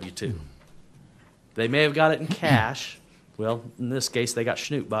their W-2. They may have got it in cash. Well, in this case, they got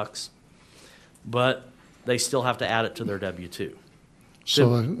Chinook bucks, but they still have to add it to their W-2.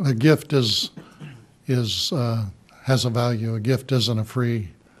 So a gift has a value. A gift isn't a free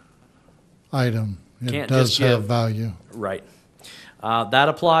item. It does have value. Right. That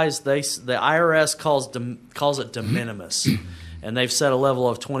applies. The IRS calls it de minimis, and they've set a level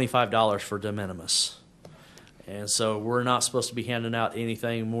of $25 for de minimis. And so we're not supposed to be handing out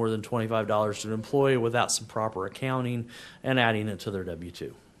anything more than $25 to an employee without some proper accounting and adding it to their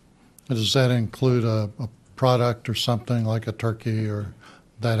W-2. Does that include a product or something like a turkey, or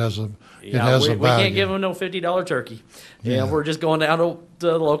that has a We value? can't give them no $50 turkey. Yeah. We're just going down to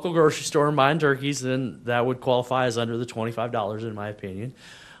the local grocery store and buying turkeys, and that would qualify as under the $25 in my opinion.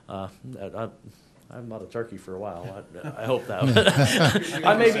 I'm not a turkey for a while. I hope that.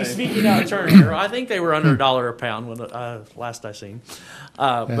 I may be speaking out of turn here. I think they were under $1 a pound when last I seen.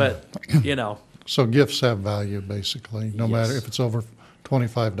 But So gifts have value, basically, no Yes. matter if it's over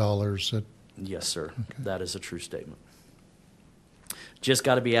 $25. Yes, sir. That is a true statement. Just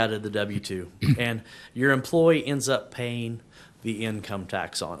got to be added to the W-2. And your employee ends up paying the income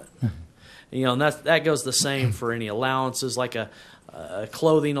tax on it. And that goes the same for any allowances, like a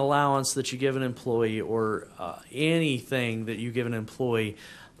clothing allowance that you give an employee, or anything that you give an employee.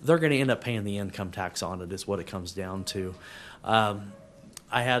 They're going to end up paying the income tax on it, is what it comes down to.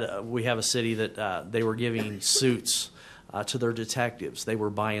 We have a city that they were giving suits to their detectives. They were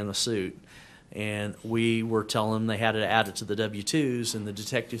buying the suit. And we were telling them they had to add it to the W-2s, and the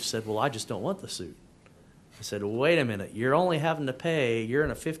detective said, well, I just don't want the suit. I said, well, wait a minute. You're only having to pay, you're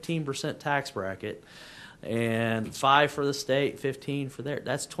in a 15% tax bracket, and 5 for the state, 15 for there.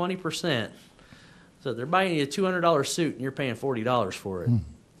 That's 20%. So they're buying you a $200 suit, and you're paying $40 for it.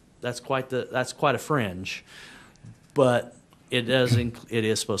 That's quite a fringe. But it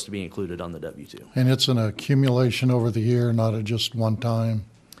is supposed to be included on the W-2. And it's an accumulation over the year, not a just one time.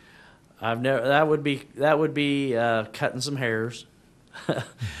 That would be cutting some hairs.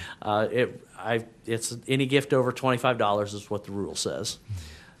 It's any gift over $25 is what the rule says.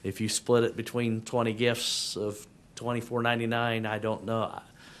 If you split it between 20 gifts of $24.99, I don't know.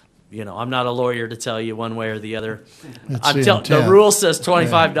 I'm not a lawyer to tell you one way or the other. The rule says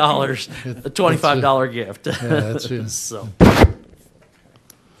 $25, a $25 gift. Yeah, that's it. So,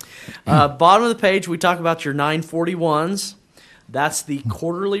 bottom of the page, we talk about your 941s. That's the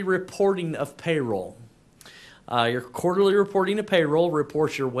quarterly reporting of payroll. Your quarterly reporting of payroll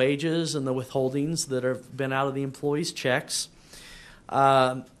reports your wages and the withholdings that have been out of the employee's checks.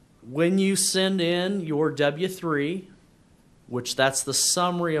 When you send in your W-3, which that's the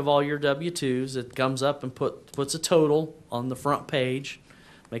summary of all your W-2s. It comes up and puts a total on the front page.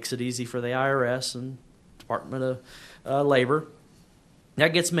 Makes it easy for the IRS and Department of Labor.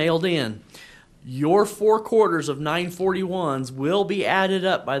 That gets mailed in. Your 4 quarters of 941s will be added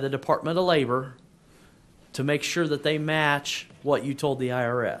up by the Department of Labor to make sure that they match what you told the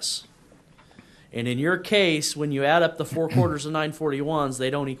IRS. And in your case, when you add up the 4 quarters of 941s, they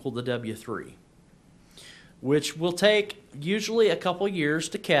don't equal the W-3, which will take usually a couple years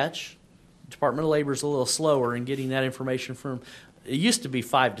to catch. Department of Labor is a little slower in getting that information from. It used to be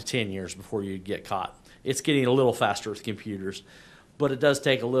 5 to 10 years before you'd get caught. It's getting a little faster with computers, but it does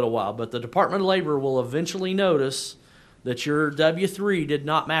take a little while. But the Department of Labor will eventually notice that your W-3 did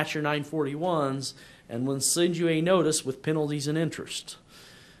not match your 941s and will send you a notice with penalties and interest.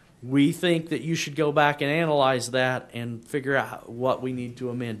 We think that you should go back and analyze that and figure out what we need to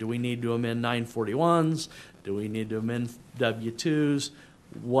amend. Do we need to amend 941s? Do we need to amend W-2s?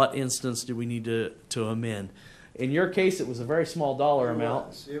 What instance do we need to amend? In your case, it was a very small dollar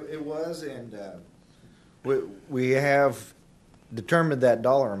amount. It was, and we have determined that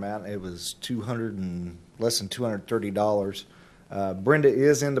dollar amount. It was less than $230. Brenda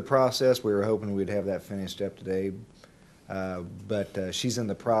is in the process. We were hoping we'd have that finished up today. But she's in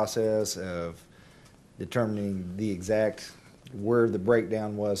the process of determining the exact where the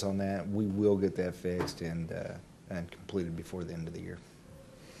breakdown was on that. We will get that fixed and completed before the end of the year.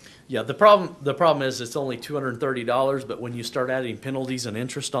 Yeah, the problem is it's only $230, but when you start adding penalties and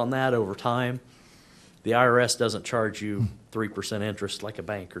interest on that over time, the IRS doesn't charge you 3% interest like a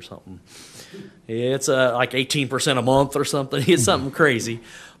bank or something. It's like 18% a month or something. It's something crazy.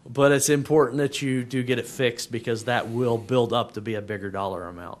 But it's important that you do get it fixed because that will build up to be a bigger dollar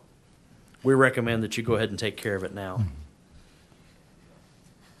amount. We recommend that you go ahead and take care of it now.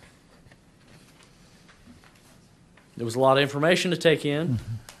 There was a lot of information to take in.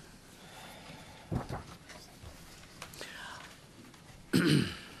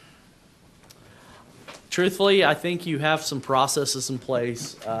 Truthfully, I think you have some processes in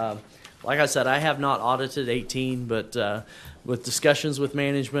place. Like I said, I have not audited 18, but with discussions with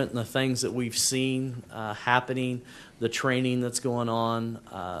management and the things that we've seen happening, the training that's going on,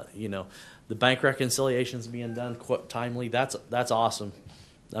 the bank reconciliations being done timely, that's awesome.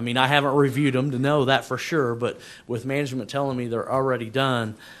 I mean, I haven't reviewed them to know that for sure, but with management telling me they're already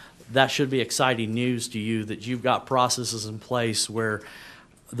done, that should be exciting news to you that you've got processes in place where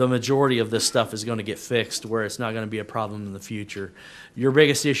the majority of this stuff is going to get fixed, where it's not going to be a problem in the future. Your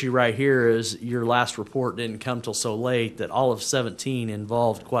biggest issue right here is your last report didn't come till so late that all of 17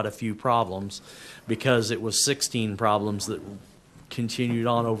 involved quite a few problems because it was 16 problems that continued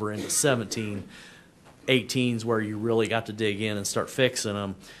on over into 17. 18's where you really got to dig in and start fixing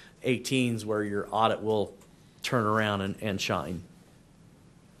them. 18's where your audit will turn around and shine.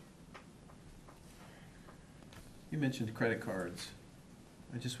 You mentioned credit cards.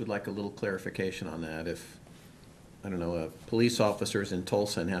 I just would like a little clarification on that. If, I don't know, a police officer's in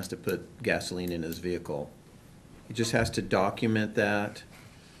Tulsa and has to put gasoline in his vehicle, he just has to document that.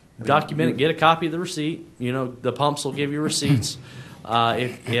 Document it, get a copy of the receipt. The pumps will give you receipts.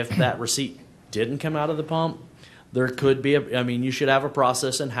 If that receipt didn't come out of the pump, there could be you should have a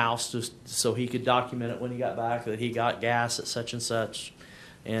process in-house so he could document it when he got back that he got gas at such and such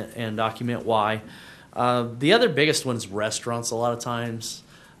and document why. The other biggest one is restaurants. A lot of times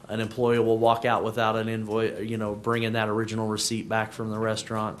an employee will walk out without an invoice, bringing that original receipt back from the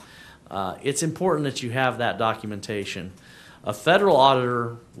restaurant. It's important that you have that documentation. A federal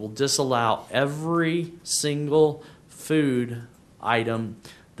auditor will disallow every single food item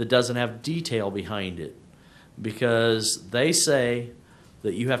that doesn't have detail behind it because they say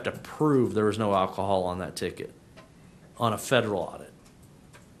that you have to prove there was no alcohol on that ticket on a federal audit.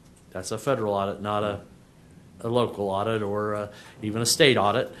 That's a federal audit, not a local audit or even a state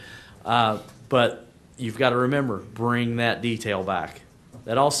audit. But you've got to remember, bring that detail back.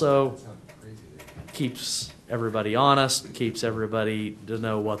 That also keeps everybody honest, keeps everybody to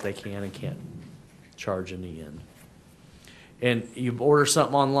know what they can and can't charge in the end. And you order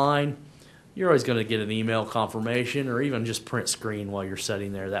something online, you're always going to get an email confirmation or even just print screen while you're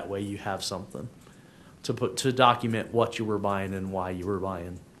sitting there. That way you have something to document what you were buying and why you were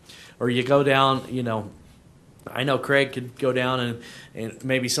buying. Or you go down, I know Craig could go down and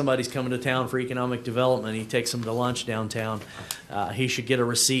maybe somebody's coming to town for economic development. He takes them to lunch downtown. He should get a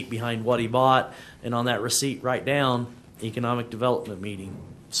receipt behind what he bought, and on that receipt write down economic development meeting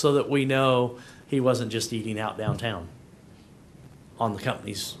so that we know he wasn't just eating out downtown on the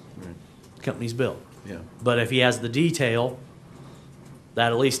company's bill. Yeah. But if he has the detail,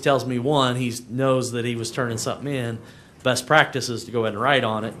 that at least tells me, one, he knows that he was turning something in. best practice is to go ahead and write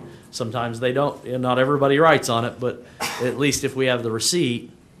on it. Sometimes they don't, and not everybody writes on it, but at least if we have the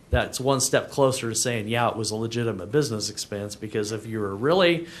receipt, that's one step closer to saying, yeah, it was a legitimate business expense, because if you were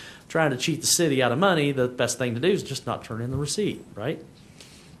really trying to cheat the city out of money, the best thing to do is just not turn in the receipt, right?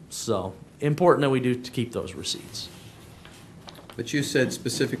 So, important that we do to keep those receipts. But you said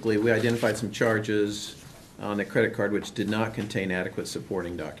specifically, we identified some charges on the credit card which did not contain adequate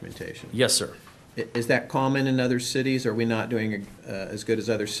supporting documentation. Yes, sir. Is that common in other cities? Are we not doing as good as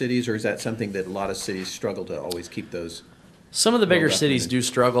other cities, or is that something that a lot of cities struggle to always keep those? Some of the bigger Well cities documented. do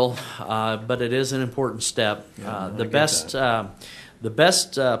struggle, but it is an important step. Yeah, The I get best, the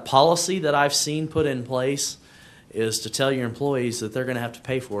best policy that I've seen put in place is to tell your employees that they're going to have to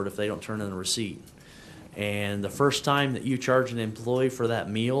pay for it if they don't turn in a receipt. And the first time that you charge an employee for that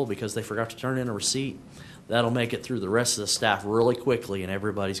meal because they forgot to turn in a receipt, that'll make it through the rest of the staff really quickly, and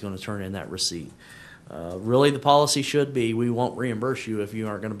everybody's going to turn in that receipt. Really, the policy should be, we won't reimburse you if you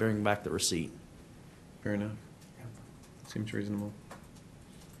aren't going to bring back the receipt. Fair enough. Seems reasonable.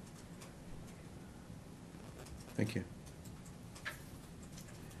 Thank you.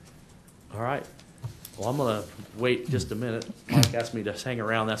 All right. Well, I'm going to wait just a minute. Mike asked me to hang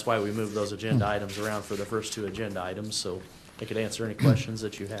around. That's why we moved those agenda items around for the first two agenda items, so I could answer any questions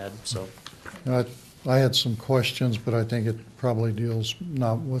that you had. So, I had some questions, but I think it probably deals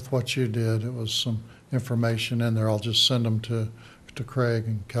not with what you did. It was some information in there. I'll just send them to Craig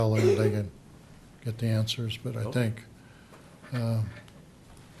and Kelly, and they can get the answers. But I think,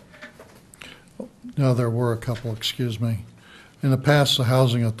 no, there were a couple, excuse me. In the past, the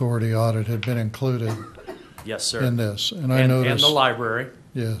Housing Authority audit had been included yes, sir. in this. And I And noticed. the library.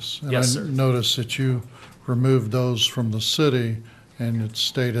 Yes. And Yes, I sir. noticed that you removed those from the city, and it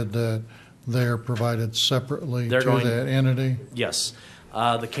stated that they are provided separately They're to going- that entity. Yes.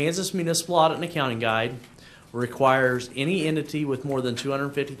 The Kansas Municipal Audit and Accounting Guide requires any entity with more than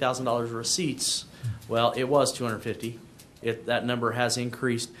 $250,000 receipts, well, it was 250. That number has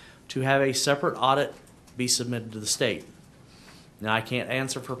increased, to have a separate audit be submitted to the state. Now, I can't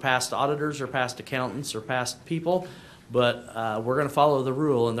answer for past auditors or past accountants or past people, but we're going to follow the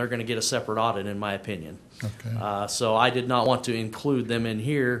rule, and they're going to get a separate audit, in my opinion. Okay. So I did not want to include them in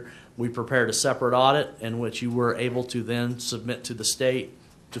here. We prepared a separate audit in which you were able to then submit to the state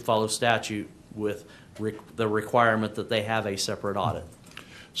to follow statute with the requirement that they have a separate audit.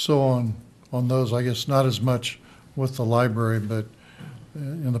 So on those, I guess not as much with the library, but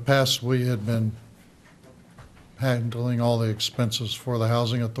in the past, we had been handling all the expenses for the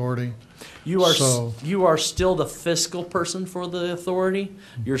Housing Authority. You are So- you are still the fiscal person for the authority.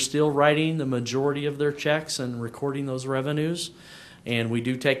 You're still writing the majority of their checks and recording those revenues, and we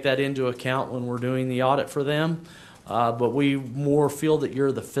do take that into account when we're doing the audit for them. But we more feel that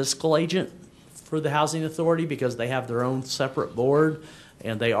you're the fiscal agent for the Housing Authority because they have their own separate board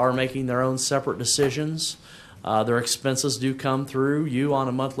and they are making their own separate decisions. Their expenses do come through you on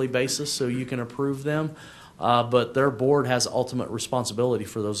a monthly basis, so you can approve them. But their board has ultimate responsibility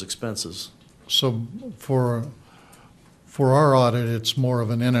for those expenses. So for our audit, it's more of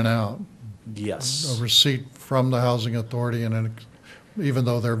an in and out, Yes. a receipt from the Housing Authority, and even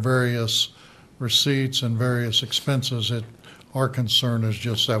though there are various receipts and various expenses, our concern is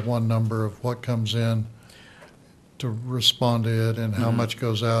just that one number of what comes in to respond to it and how much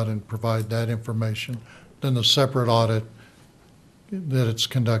goes out and provide that information. Then the separate audit that it's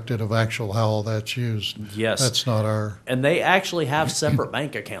conducted of actual how all that's used. Yes. That's not our, And they actually have separate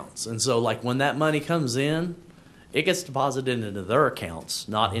bank accounts. And so, like, when that money comes in, it gets deposited into their accounts,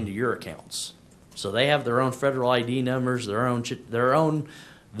 not into your accounts. So they have their own federal ID numbers, their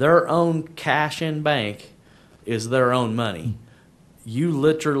own cash in bank is their own money. You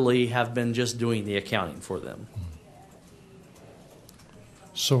literally have been just doing the accounting for them.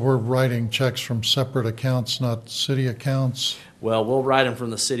 so we're writing checks from separate accounts, not city accounts? Well, we'll write them from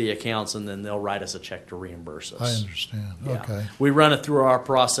the city accounts, and then they'll write us a check to reimburse us. I understand, Yeah. okay. We run it through our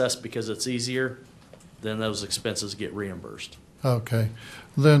process because it's easier. Then those expenses get reimbursed. Okay.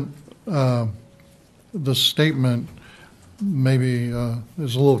 Then the statement maybe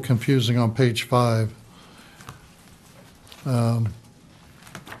is a little confusing on page 5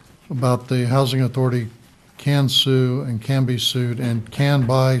 about the Housing Authority can sue and can be sued and can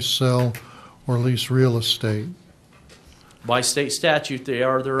buy, sell, or lease real estate. By state statute, they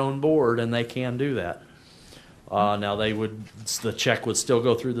are their own board, and they can do that. Now, the check would still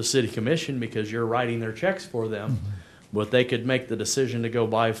go through the city commission because you're writing their checks for them, but they could make the decision to go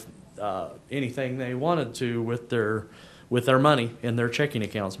buy anything they wanted to with their money in their checking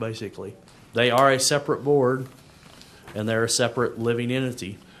accounts. Basically, they are a separate board, and they're a separate living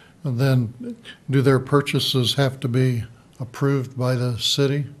entity. And then, do their purchases have to be approved by the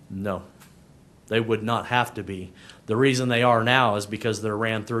city? No, they would not have to be. The reason they are now is because they're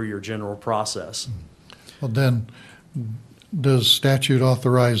ran through your general process. Well, then, does statute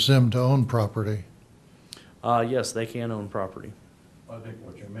authorize them to own property? Yes, they can own property. I think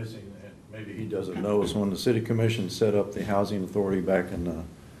what you're missing, and maybe he doesn't know, is when the city commission set up the housing authority back in the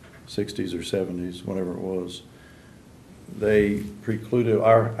 60s or 70s, whenever it was, they precluded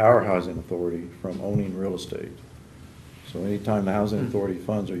our housing authority from owning real estate. So anytime the housing authority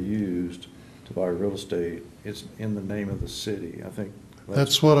funds are used to buy real estate, it's in the name of the city. I think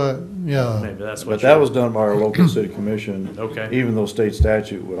That's what yeah. Maybe that's what but that was done by our local city commission. Okay. Even though state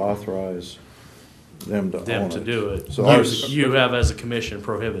statute would authorize them to own it. do it. So ours, You have, as a commission,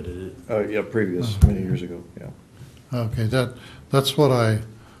 prohibited it. yeah, many years ago, yeah. Okay, that's what I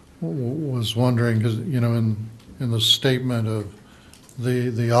was wondering, because, you know, in the statement of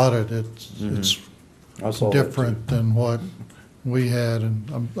the audit, it's I saw that too. different than what we had,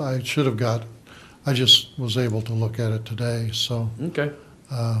 and I should have I just was able to look at it today, so. Okay.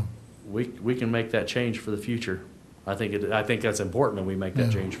 We can make that change for the future. I think that's important that we make that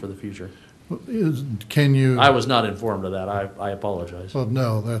Yeah. change for the future. Can you? I was not informed of that. I apologize. Well,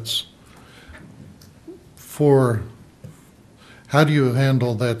 no, that's how do you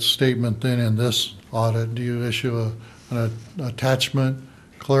handle that statement then in this audit? Do you issue an attachment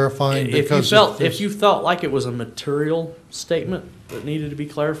clarifying? If you felt like it was a material statement that needed to be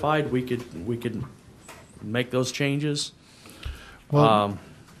clarified, we could make those changes. Well,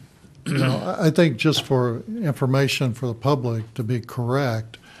 you know, I think just for information for the public to be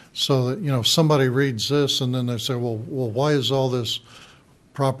correct, so that, you know, if somebody reads this and then they say, well, why is all this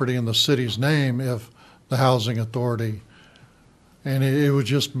property in the city's name if the housing authority, and it would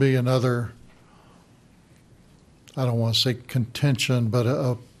just be another, I don't want to say contention, but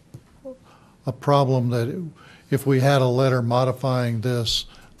a problem that if we had a letter modifying this,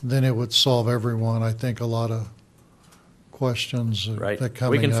 then it would solve everyone. I think a lot of questions Right. that We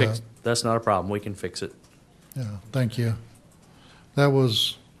coming can up. fix. That's not a problem. We can fix it. Yeah, thank you. That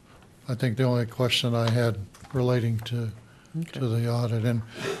was, I think, the only question I had relating to the audit. And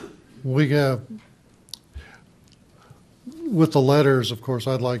we have, with the letters, of course,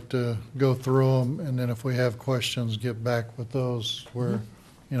 I'd like to go through them, and then if we have questions, get back with those. We're,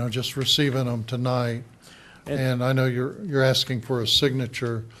 you know, just receiving them tonight. And I know you're asking for a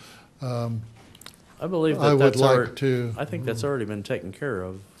signature. I believe that I would that's like to. I think that's already been taken care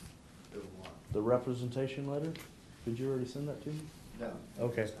of. The representation letter? Did you already send that to me? No.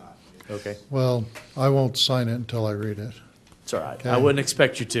 Okay. Okay. Well, I won't sign it until I read it. It's all right. Okay. I wouldn't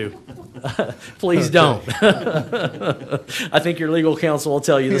expect you to. Please don't. I think your legal counsel will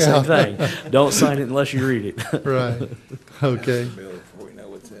tell you the same thing. Don't sign it unless you read it. Right. Okay. Before we know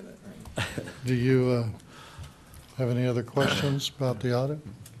what's in it, right? Do you have any other questions about the audit?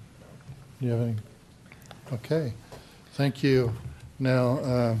 Do you have any? Okay. Thank you.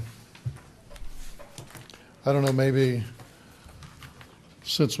 Now, I don't know, maybe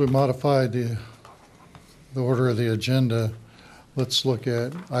since we modified the order of the agenda, let's look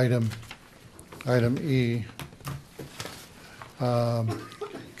at item E.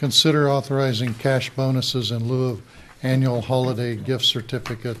 Consider authorizing cash bonuses in lieu of annual holiday gift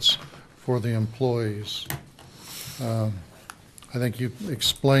certificates for the employees. I think you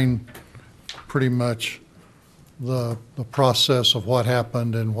explained pretty much the process of what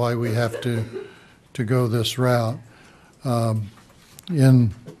happened and why we have to go this route.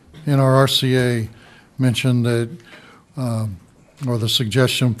 In our RCA mentioned that, or the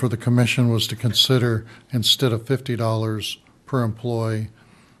suggestion for the commission was to consider, instead of $50 per employee,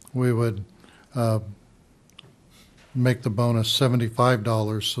 we would make the bonus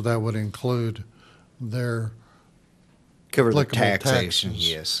 $75, so that would include their Cover the applicable taxation, taxes.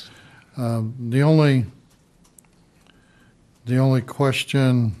 yes. The only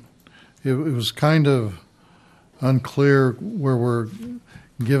question, it was kind of unclear where we're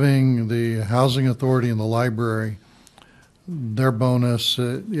giving the housing authority and the library their bonus.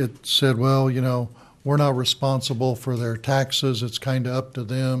 It said, well, you know, we're not responsible for their taxes. It's kind of up to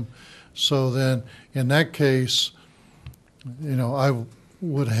them. So then, in that case, you know, I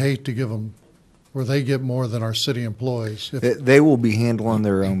would hate to give them where they get more than our city employees. They will be handling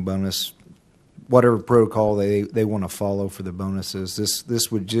their own bonus, whatever protocol they want to follow for the bonuses.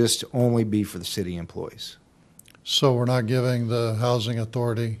 This would just only be for the city employees. So we're not giving the housing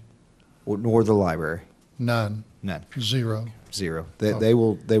authority Nor the library. none, None. zero. Zero. Oh.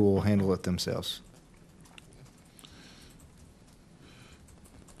 They will handle it themselves.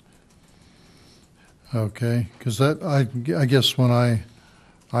 Okay, because that, I guess when I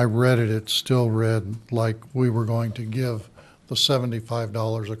I read it, it still read like we were going to give the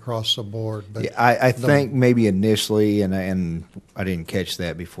 $75 across the board. But Yeah, I think maybe initially, and I didn't catch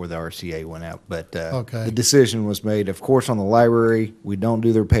that before the RCA went out, but Okay. the decision was made, of course, on the library. We don't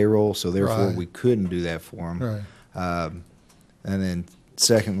do their payroll, so therefore Right. we couldn't do that for them. Right. And then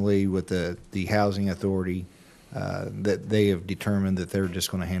secondly, with the housing authority, that they have determined that they're just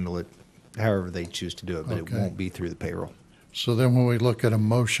going to handle it however they choose to do it, but it Okay. won't be through the payroll. So then when we look at a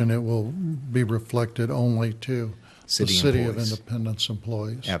motion, it will be reflected only to the City City of employees. Independence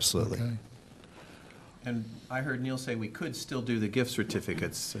employees. Absolutely. Okay. And I heard Neil say we could still do the gift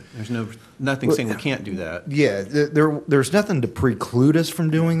certificates. There's nothing saying we can't do that. Yeah, there's nothing to preclude us from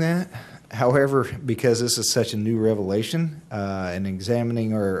doing that. However, because this is such a new revelation and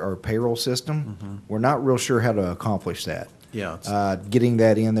examining our payroll system, we're not real sure how to accomplish that. Yeah, it's- Getting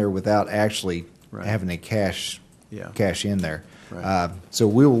that in there without actually Right. having a cash in there. Right. So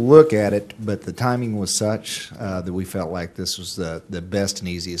we'll look at it, but the timing was such that we felt like this was the best and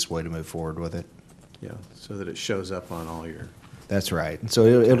easiest way to move forward with it. yeah, so that it shows up on all your, That's right. And so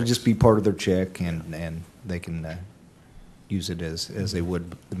it'll just be part of their check, and they can use it as they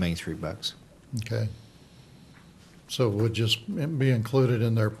would the Main Street bucks. Okay. So it would just be included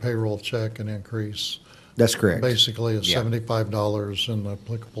in their payroll check and increase. That's correct. Basically, a Yeah. $75 and the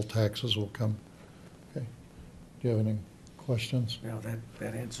applicable taxes will come. Okay. Do you have any questions? No,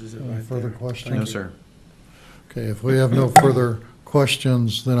 that answers it Any right further there. questions? no, sir. Okay, if we have no further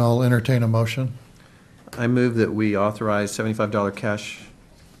questions, then I'll entertain a motion. I move that we authorize $75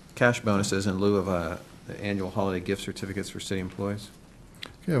 cash bonuses in lieu of the annual holiday gift certificates for city employees.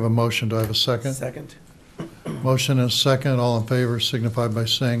 Okay, I have a motion. Do I have a second? Second? Motion is second. All in favor signify by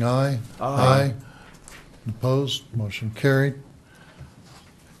saying aye. Aye. Opposed? Motion carried.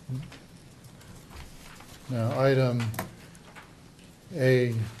 Now, item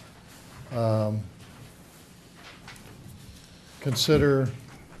A, consider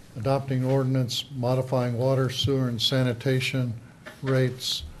adopting ordinance modifying water, sewer, and sanitation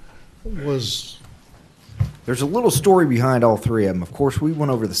rates was, There's a little story behind all three of them. Of course, we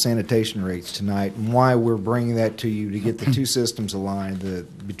went over the sanitation rates tonight and why we're bringing that to you to get the two systems aligned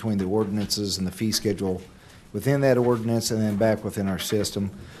between the ordinances and the fee schedule within that ordinance and then back within our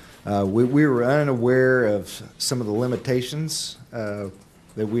system. We were unaware of some of the limitations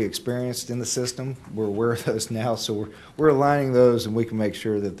that we experienced in the system. We're aware of those now, so we're aligning those, and we can make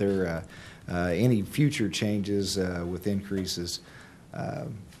sure that there any future changes with increases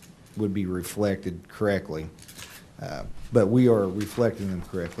would be reflected correctly. But we are reflecting them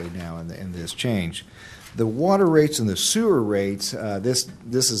correctly now in this change. The water rates and the sewer rates, this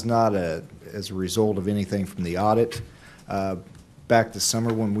is not as a result of anything from the audit. Back this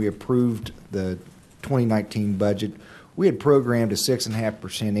summer when we approved the 2019 budget, we had programmed a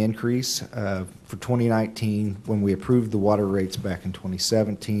 6.5% increase for 2019 when we approved the water rates back in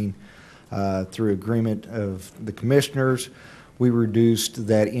 2017. Through agreement of the commissioners, we reduced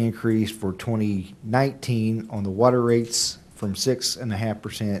that increase for 2019 on the water rates from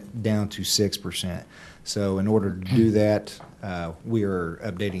 6.5% down to 6%. So in order to do that, we are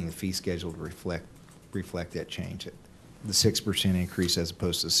updating the fee schedule to reflect that change, the 6% increase as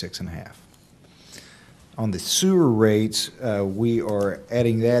opposed to 6.5%. On the sewer rates, we are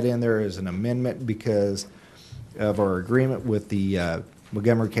adding that in there as an amendment because of our agreement with the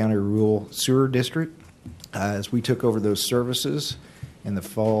Montgomery County Rural Sewer District. As we took over those services in the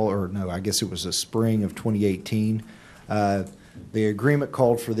fall, or no, I guess it was the spring of 2018, the agreement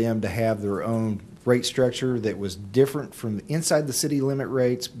called for them to have their own rate structure that was different from inside the city limit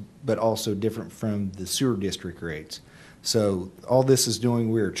rates, but also different from the sewer district rates. So all this is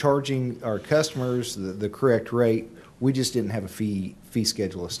doing, we are charging our customers the correct rate. We just didn't have a fee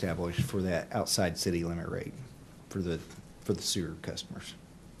schedule established for that outside city limit rate for the sewer customers.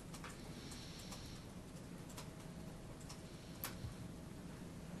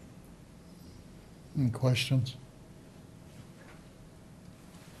 any questions?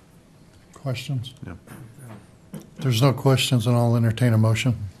 Questions? No. If there's no questions, then I'll entertain a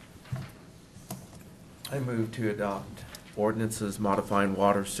motion. I move to adopt ordinances modifying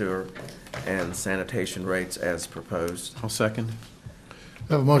water, sewer, and sanitation rates as proposed. I'll second.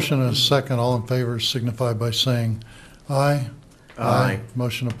 I have a motion and a second. All in favor signify by saying aye. Aye.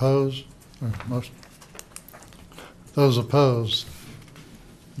 Motion opposed? Or motion? Those opposed?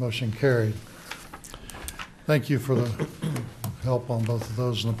 Motion carried. Thank you for the help on both of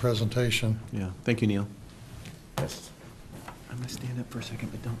those in the presentation. Yeah, thank you, Neil. Yes. I'm going to stand up for a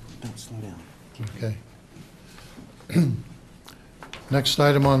second, but don't slow down. Okay. Next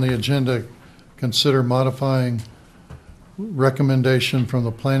item on the agenda, consider modifying recommendation from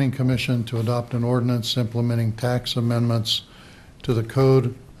the Planning Commission to adopt an ordinance implementing tax amendments to the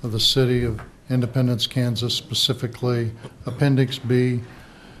code of the City of Independence, Kansas, specifically Appendix B,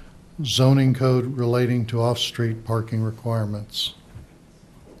 zoning code relating to off-street parking requirements.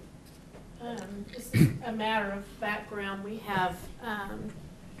 Just a matter of background, we have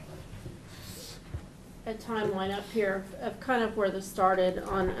a timeline up here of kind of where this started.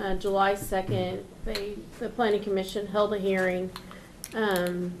 On July 2nd, the Planning Commission held a hearing.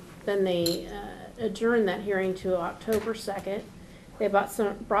 Then they adjourned that hearing to October 2nd. They brought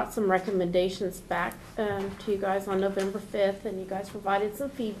some recommendations back to you guys on November 5th, and you guys provided some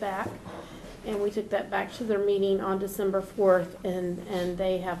feedback. And we took that back to their meeting on December 4th, and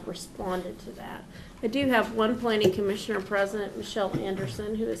they have responded to that. I do have one planning commissioner present, Michelle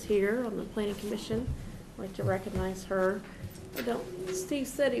Anderson, who is here on the planning commission. I'd like to recognize her. Steve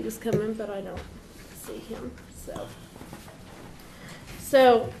said he was coming, but I don't see him,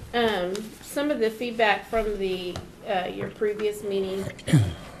 So some of the feedback from the your previous meeting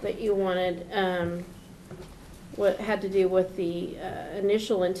that you wanted what had to do with the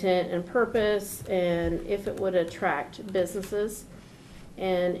initial intent and purpose, and if it would attract businesses.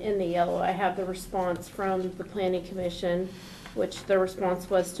 And in the yellow, I have the response from the Planning Commission, which the response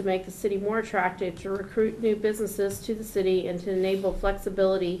was to make the city more attractive, to recruit new businesses to the city, and to enable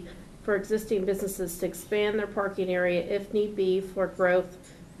flexibility for existing businesses to expand their parking area if need be for growth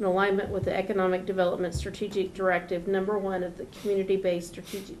in alignment with the Economic Development Strategic Directive #1 of the Community-Based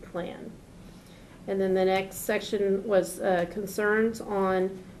Strategic Plan. And then the next section was concerns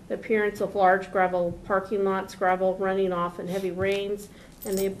on the appearance of large gravel parking lots, gravel running off in heavy rains,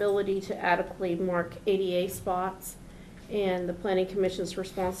 and the ability to adequately mark ADA spots. And the Planning Commission's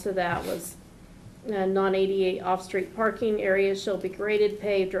response to that was non-ADA off-street parking areas shall be graded,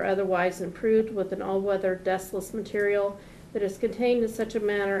 paved, or otherwise improved with an all-weather dustless material that is contained in such a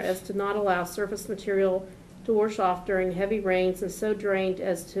manner as to not allow surface material to wash off during heavy rains, and so drained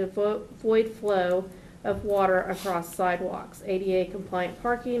as to avoid flow of water across sidewalks. ADA compliant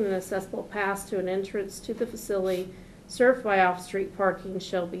parking and accessible paths to an entrance to the facility served by off-street parking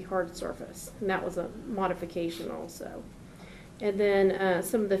shall be hard surface. And that was a modification also. And then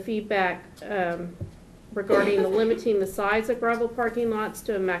some of the feedback regarding limiting the size of gravel parking lots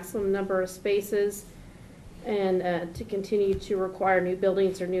to a maximum number of spaces, and to continue to require new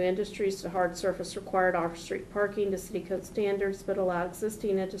buildings or new industries to hard surface required off-street parking to city code standards, but allow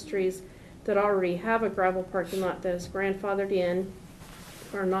existing industries that already have a gravel parking lot that is grandfathered in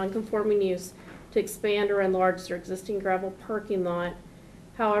or non-conforming use to expand or enlarge their existing gravel parking lot.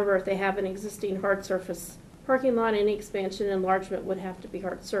 However, if they have an existing hard surface parking lot, any expansion and enlargement would have to be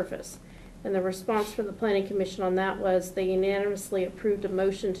hard surface. And the response from the Planning Commission on that was they unanimously approved a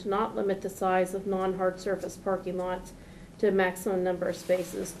motion to not limit the size of non-hard surface parking lots to a maximum number of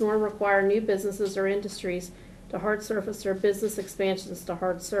spaces, nor require new businesses or industries to hard surface or business expansions to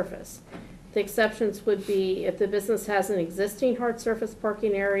hard surface. The exceptions would be if the business has an existing hard surface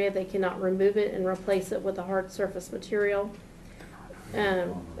parking area, they cannot remove it and replace it with a hard surface material,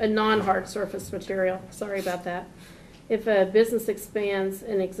 a non-hard surface material, sorry about that. If a business expands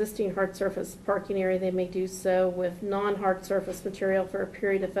an existing hard surface parking area, they may do so with non-hard surface material for a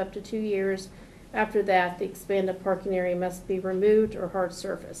period of up to 2 years. After that, the expanded parking area must be removed or hard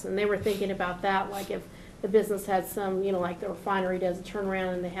surface. And they were thinking about that, like if the business had some, like the refinery does a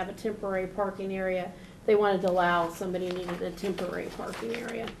turnaround and they have a temporary parking area, they wanted to allow somebody who needed a temporary parking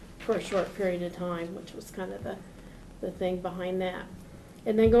area for a short period of time, which was kind of the thing behind that.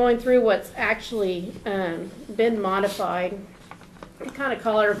 And then going through what's actually been modified, I kind of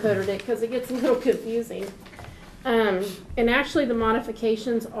color-coded it because it gets a little confusing. And actually the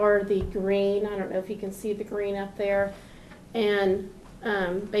modifications are the green. I don't know if you can see the green up there. And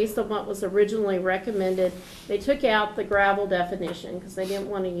based on what was originally recommended, they took out the gravel definition because they didn't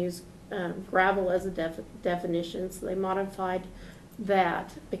want to use gravel as a definition. So they modified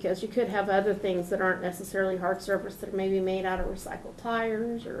that because you could have other things that aren't necessarily hard surface that are maybe made out of recycled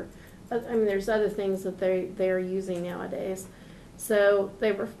tires, or there's other things that they're using nowadays. So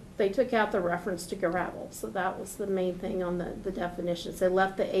they took out the reference to gravel. So that was the main thing on the definitions. They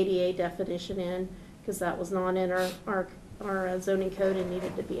left the ADA definition in because that was not in our zoning code and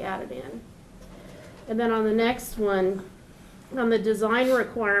needed to be added in. And then on the next one, on the design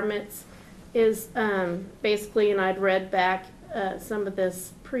requirements is basically, and I'd read back some of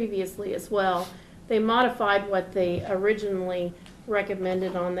this previously as well, they modified what they originally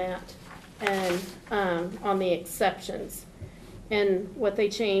recommended on that and on the exceptions. And what they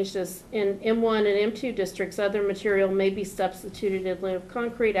changed is in M1 and M2 districts, other material may be substituted in lieu of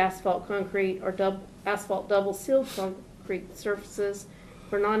concrete, asphalt concrete, or asphalt double sealed concrete concrete surfaces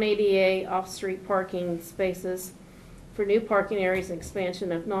for non-ADA off-street parking spaces for new parking areas and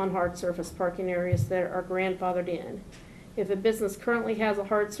expansion of non-hard surface parking areas that are grandfathered in. If a business currently has a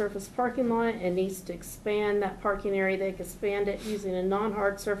hard surface parking lot and needs to expand that parking area, they can expand it using a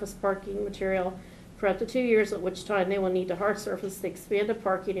non-hard surface parking material for up to 2 years, at which time they will need to hard surface the expanded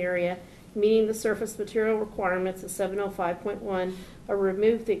parking area, meeting the surface material requirements of 705.1, or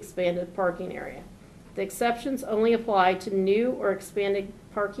remove the expanded parking area. The exceptions only apply to new or expanded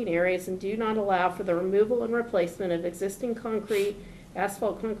parking areas and do not allow for the removal and replacement of existing concrete,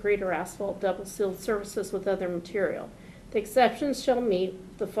 asphalt concrete, or asphalt double-sealed surfaces with other material. The exceptions shall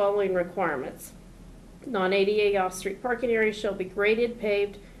meet the following requirements. Non-ADA off-street parking areas shall be graded,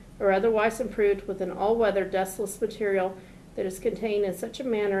 paved, or otherwise improved with an all-weather dustless material that is contained in such a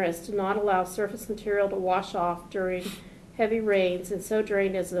manner as to not allow surface material to wash off during heavy rains and so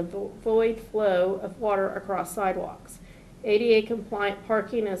drain as a avoid flow of water across sidewalks. ADA compliant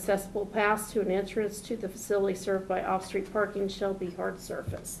parking and accessible paths to an entrance to the facility served by off-street parking shall be hard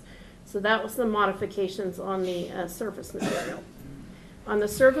surface. So that was the modifications on the surface material. On the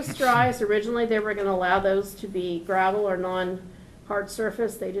surface drives, originally they were going to allow those to be gravel or non-hard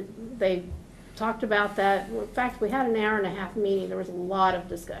surface. They talked about that. In fact, we had an hour-and-a-half meeting. There was a lot of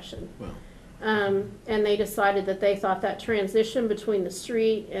discussion. Wow. And they decided that they thought that transition between the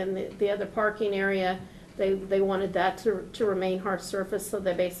street and the other parking area, they wanted that to remain hard surface, so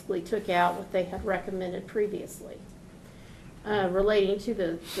they basically took out what they had recommended previously. Relating to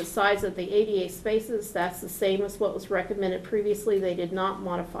the size of the ADA spaces, that's the same as what was recommended previously. They did not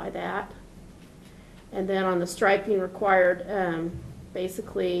modify that. And then on the striping required,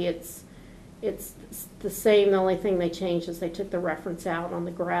 basically it's the same. The only thing they changed is they took the reference out on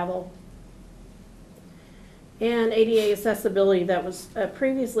the gravel. And ADA accessibility that was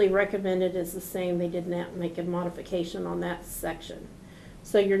previously recommended is the same. They did not make a modification on that section.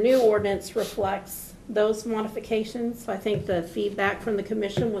 So your new ordinance reflects those modifications. I think the feedback from the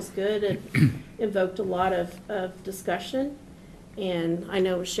commission was good. It invoked a lot of discussion. And I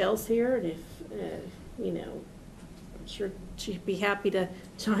know Michelle's here, and if, you know, I'm sure she'd be happy to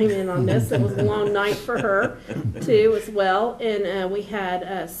chime in on this. It was a long night for her, too, as well. And we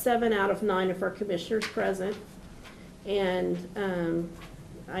had 7 out of 9 of our commissioners present. And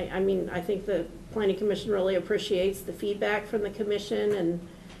I mean, I think the Planning Commission really appreciates the feedback from the commission,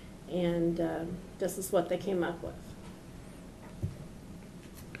 and this is what they came up with.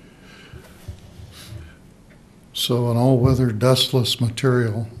 So an all-weather dustless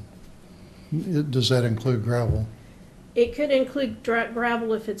material, does that include gravel? It could include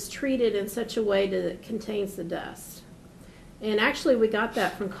gravel if it's treated in such a way that it contains the dust. And actually, we got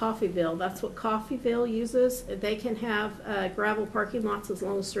that from Coffeyville. That's what Coffeyville uses. They can have gravel parking lots as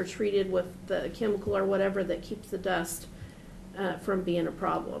long as they're treated with the chemical or whatever that keeps the dust from being a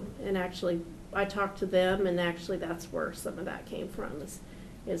problem. And actually, I talked to them, and actually that's where some of that came from,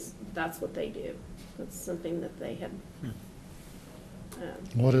 is that's what they do. That's something that they had.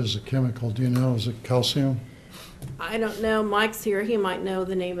 What is the chemical? Do you know? Is it calcium? I don't know. Mike's here. He might know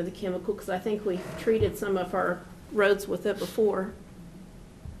the name of the chemical, because I think we treated some of our roads with it before.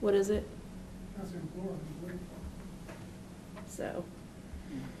 What is it? So.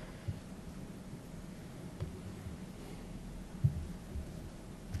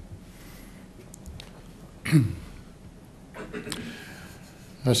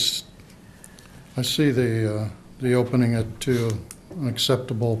 I see the opening it to an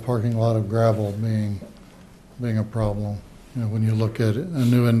acceptable parking lot of gravel being a problem. You know, when you look at a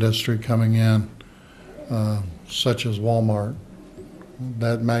new industry coming in, such as Walmart,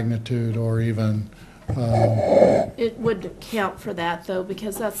 that magnitude, or even It would count for that, though,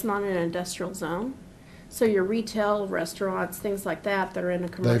 because that's not an industrial zone. So your retail, restaurants, things like that are in a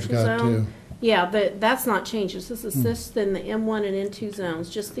commercial got zone. to. Yeah, that's not changes. This is just in the M1 and N2 zones,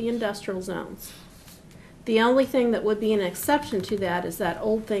 just the industrial zones. The only thing that would be an exception to that is that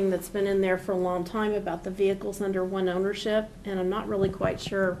old thing that's been in there for a long time about the vehicles under one ownership, and I'm not really quite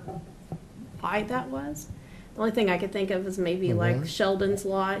sure why that was. The only thing I could think of is maybe like what? Sheldon's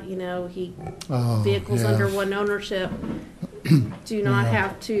lot, you know, Oh, vehicles yeah. under one ownership do not Yeah.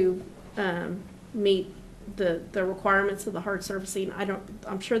 have to meet the requirements of the hard surfacing.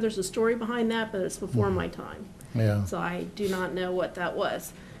 I'm sure there's a story behind that, but it's before my time. Yeah. So I do not know what that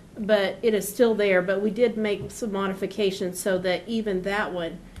was. But it is still there, but we did make some modifications so that even that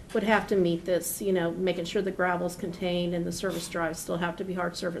one would have to meet this, you know, making sure the gravel's contained and the service drives still have to be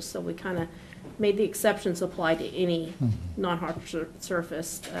hard surface. So we kind of made the exceptions apply to any non-hard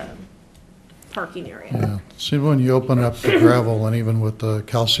surface parking area. Yeah. See, when you open up the gravel, and even with the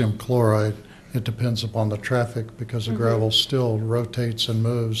calcium chloride, it depends upon the traffic because the gravel still rotates and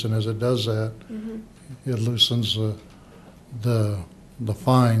moves, and as it does that, it loosens the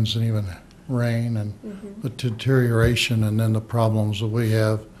fines and even rain and the deterioration, and then the problems that we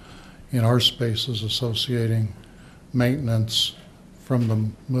have in our spaces associating maintenance from the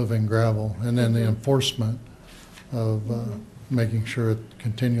moving gravel, and then the enforcement of making sure it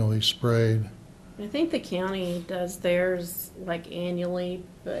continually sprayed. I think the county does theirs like annually,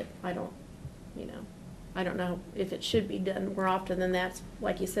 but I don't know if it should be done more often than that.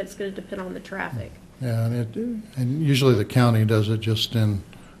 Like you said, it's going to depend on the traffic. Yeah, and usually the county does it just in,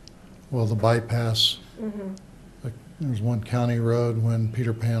 well, the bypass. Like, there's one county road when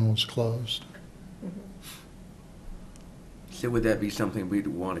Peter Pan was closed. So would that be something we'd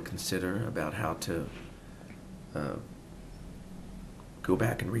want to consider about how to go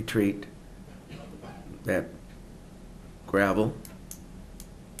back and retreat that gravel?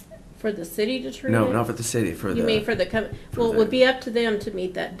 For the city to treat No, it? not for the city, for You mean for the, well, it the- would be up to them to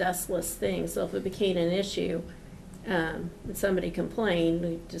meet that dustless thing, so if it became an issue, and somebody complained,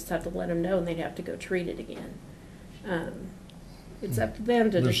 we just have to let them know and they'd have to go treat it again. It's up to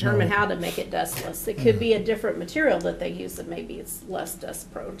them to There's determine no- how to make it dustless. It could be a different material that they use that maybe it's less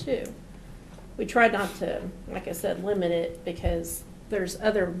dust prone too. We try not to, like I said, limit it because there's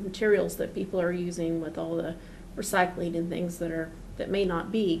other materials that people are using with all the recycling and things that may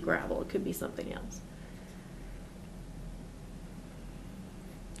not be gravel. It could be something else.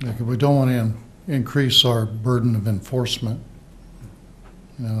 Like, we don't want to increase our burden of enforcement.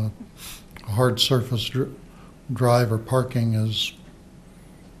 You know, a hard surface drive or parking is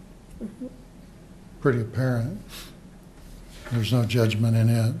pretty apparent. There's no judgment in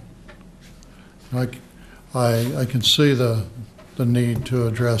it. I can see the need to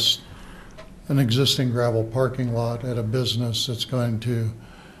address an existing gravel parking lot at a business that's going to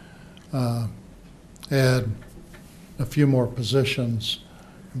add a few more positions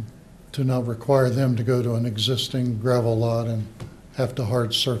to not require them to go to an existing gravel lot and have to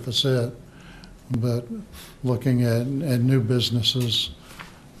hard surface it. But looking at new businesses,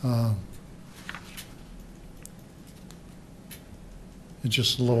 it's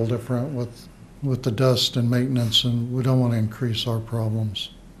just a little different with the dust and maintenance, and we don't want to increase our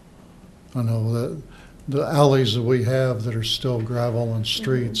problems. I know that the alleys that we have that are still gravel and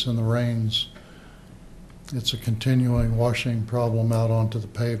streets in the rains, it's a continuing washing problem out onto the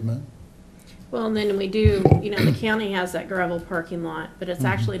pavement. Well, and then we do, the county has that gravel parking lot, but it's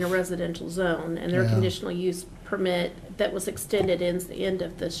actually in a residential zone, and their Yeah. conditional use permit that was extended ends the end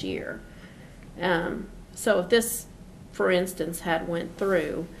of this year. So if this, for instance, had went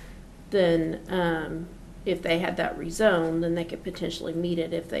through, then if they had that rezoned, then they could potentially meet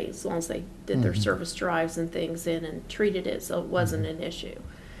it as long as they did their service drives and things in and treated it so it wasn't an issue.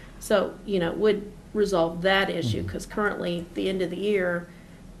 So, it would resolve that issue, because currently, at the end of the year,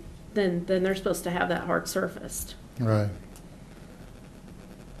 then they're supposed to have that hard surfaced. Right.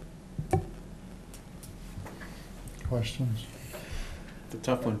 Questions? It's a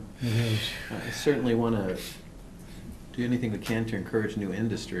tough one. It is. I certainly want to do anything we can to encourage new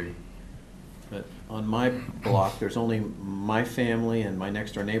industry. But on my block, there's only my family and my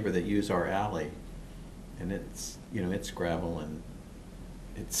next door neighbor that use our alley. And it's, it's gravel and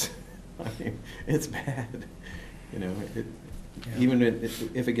it's, it's bad. Even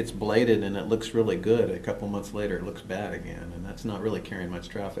if it gets bladed and it looks really good, a couple months later it looks bad again. And that's not really carrying much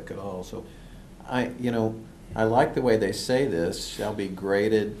traffic at all. So I like the way they say this, shall be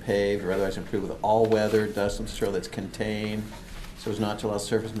graded, paved, or otherwise improved with all-weather dust material that's contained, so as not to allow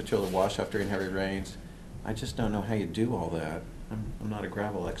surface material to wash off during heavy rains. I just don't know how you do all that. I'm not a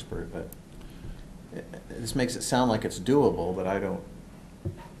gravel expert, but this makes it sound like it's doable, but I don't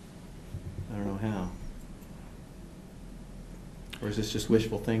know how. Or is this just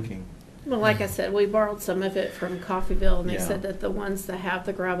wishful thinking? Well, like I said, we borrowed some of it from Coffeyville, and they Yeah. said that the ones that have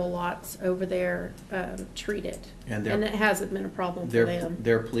the gravel lots over there treat it. And And it hasn't been a problem for them.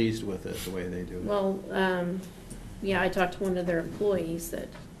 They're pleased with it, the way they do it. Well, yeah, I talked to one of their employees that.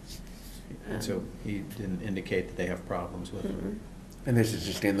 And so he didn't indicate that they have problems with it. And this is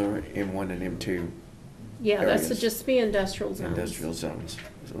just in the M1 and M2 Yeah, that's areas. just be industrial zones. industrial zones.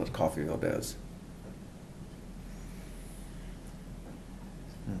 That's what Coffeyville does.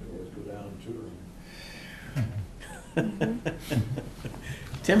 Go down to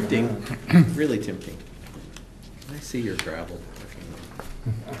Tempting, really tempting. I see your gravel.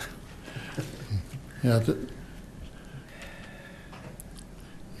 Yeah,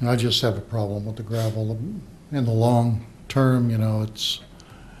 I just have a problem with the gravel. In the long term, it's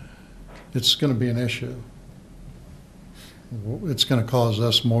going to be an issue. It's going to cause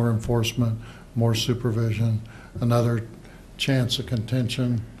us more enforcement. more supervision, another chance of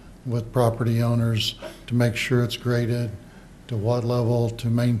contention with property owners to make sure it's graded, to what level to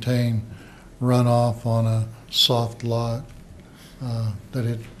maintain runoff on a soft lot, that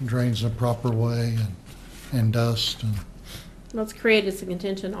it drains the proper way, and dust. And Well, it's created some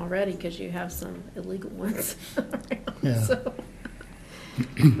contention already because you have some illegal ones around, Yeah. so.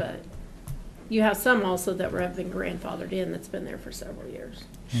 But you have some also that have been grandfathered in that's been there for several years.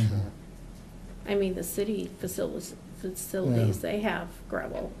 I mean, the city facilities, they have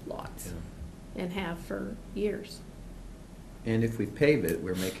gravel lots and have for years. And if we pave it,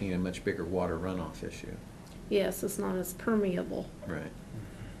 we're making a much bigger water runoff issue. Yes, it's not as permeable. Right.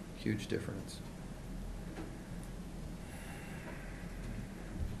 Huge difference.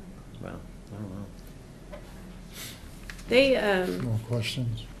 Well, I don't know. They, more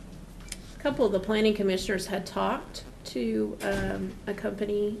questions? a couple of the planning commissioners had talked to a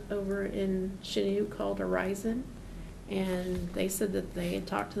company over in Chinook called Horizon, and they said that they had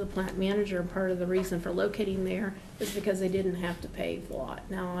talked to the plant manager, and part of the reason for locating there is because they didn't have to pave the lot.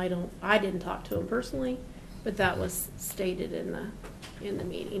 Now, I didn't talk to them personally, but that was stated in the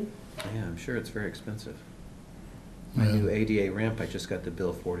meeting. Yeah, I'm sure it's very expensive. My Yeah. new ADA ramp I just got the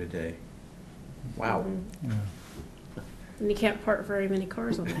bill for today. Wow. Mhm. Yeah. And you can't park very many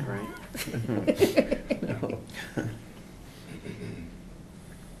cars on that, right? No.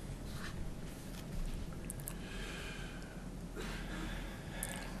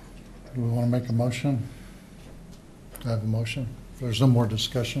 Do we want to make a motion? Do I have a motion? If there's no more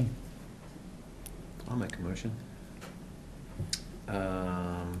discussion. I'll make a motion.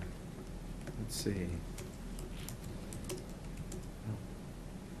 Let's see.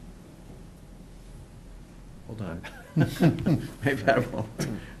 Hold on. Maybe I won't.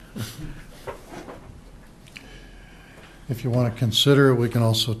 If you want to consider it, we can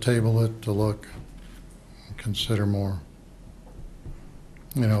also table it to look and consider more.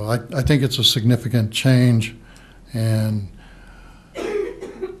 You know, I think it's a significant change, and,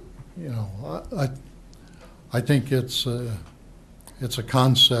 you know, I think it's a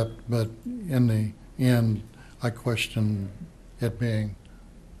concept, but in the end, I question it being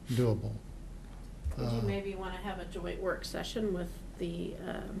doable. Would you maybe want to have a joint work session with the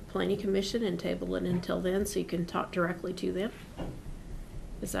planning commission and table it until then, so you can talk directly to them?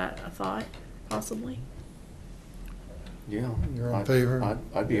 Is that a thought, possibly? Yeah. You're in favor?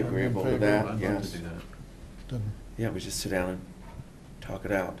 I'd be Yeah, I'm in agreeable favor. with that, I'd love yes. to do that. Doesn't- Yeah, we just sit down and talk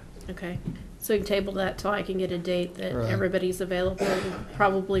it out. Okay, so you can table that till I can get a date that Right. everybody's available.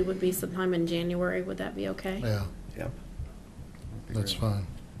 Probably would be sometime in January. Would that be okay? Yeah, Yep. that's fine.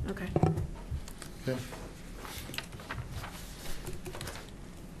 Okay. Okay.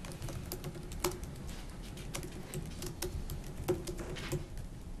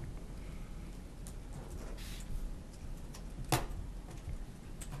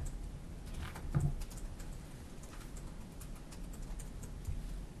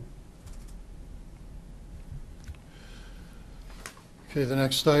 Okay, the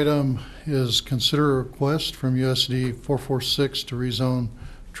next item is consider a request from USD 446 to rezone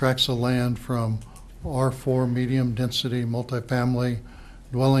tracts of land from R4 medium density multifamily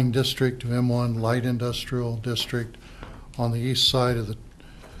dwelling district to M1 light industrial district on the east side of the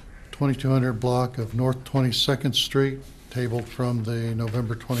 2200 block of North 22nd Street, tabled from the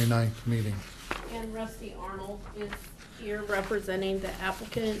November 29th meeting. And Rusty Arnold is here representing the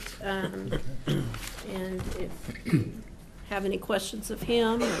applicant. And if you have any questions of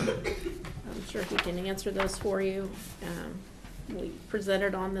him, I'm sure he can answer those for you. We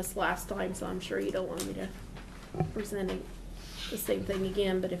presented on this last time, so I'm sure you don't want me to present the same thing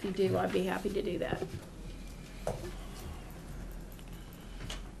again, but if you do, I'd be happy to do that.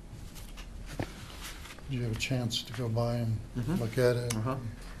 Did you have a chance to go by and look at it? Uh-huh.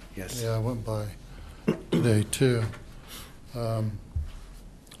 Yes. Yeah, I went by today too.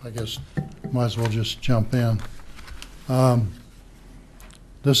 I guess might as well just jump in.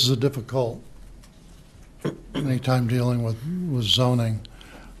 This is a difficult, anytime dealing with zoning.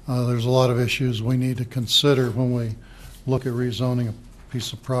 There's a lot of issues we need to consider when we look at rezoning a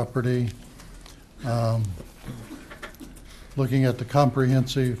piece of property. Looking at the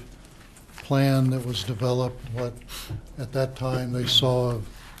comprehensive plan that was developed, what at that time they saw of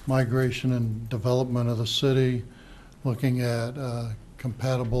migration and development of the city, looking at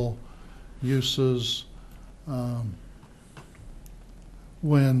compatible uses.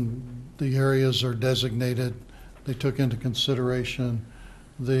 When the areas are designated, they took into consideration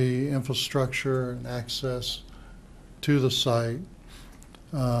the infrastructure and access to the site.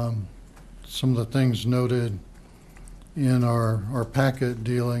 Some of the things noted in our packet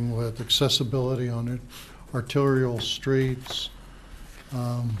dealing with accessibility on arterial streets,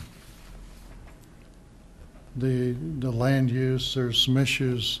 the land use. There's some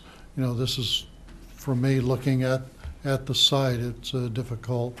issues. You know, this is, for me, looking at the site, it's a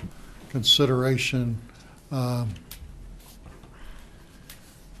difficult consideration.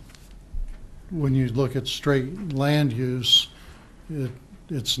 When you look at straight land use,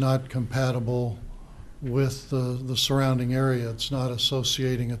 it's not compatible with the surrounding area. It's not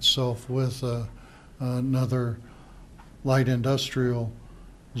associating itself with another light industrial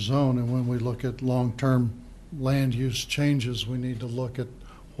zone. And when we look at long-term land use changes, we need to look at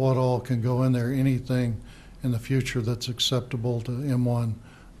what all can go in there. Anything in the future that's acceptable to M1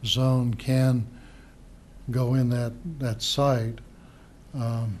 zone can go in that site.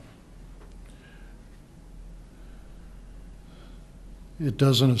 It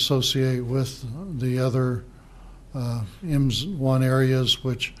doesn't associate with the other M1 areas,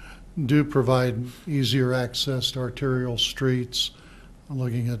 which do provide easier access to arterial streets.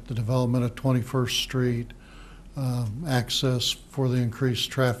 Looking at the development of 21st Street, access for the increased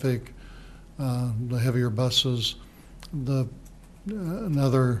traffic, the heavier buses.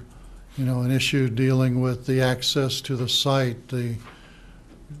 Another, an issue dealing with the access to the site.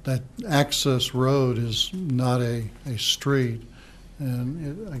 That access road is not a street.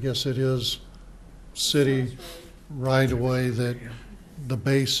 And I guess it is city right-of-way that the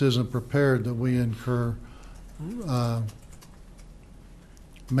base isn't prepared, that we incur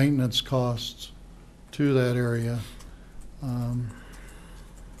maintenance costs to that area.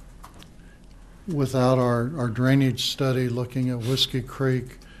 Without our drainage study looking at Whiskey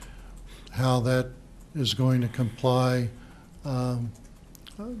Creek, how that is going to comply. I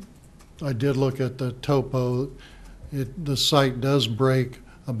did look at the topo. The site does break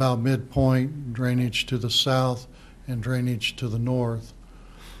about midpoint, drainage to the south and drainage to the north.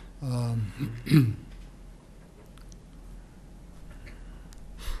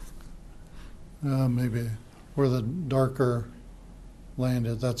 Maybe where the darker land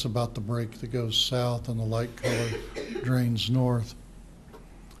is, that's about the break that goes south, and the light color drains north.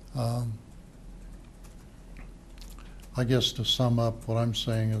 I guess to sum up, what I'm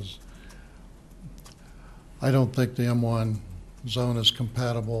saying is I don't think the M1 zone is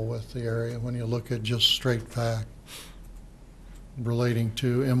compatible with the area when you look at just straight fact relating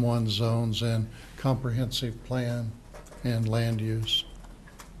to M1 zones and comprehensive plan and land use.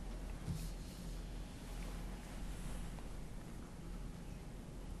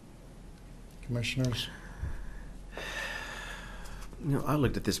 Commissioners? I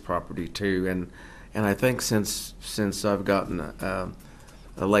looked at this property too, and I think since I've gotten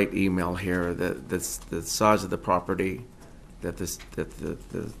a late email here that the size of the property that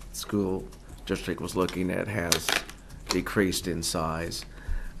the school district was looking at has decreased in size.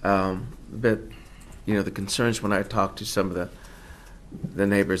 But the concerns, when I talked to some of the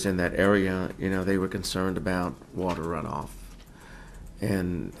neighbors in that area, they were concerned about water runoff.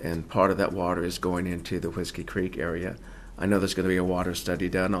 And part of that water is going into the Whiskey Creek area. I know there's going to be a water study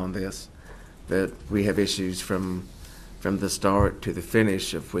done on this, but we have issues from the start to the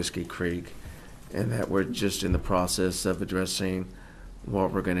finish of Whiskey Creek, and that we're just in the process of addressing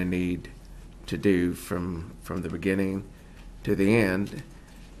what we're going to need to do from the beginning to the end,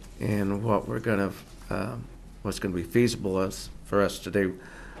 and what's going to be feasible for us to do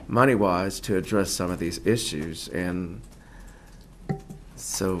money-wise to address some of these issues. And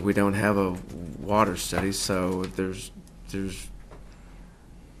so we don't have a water study, so there's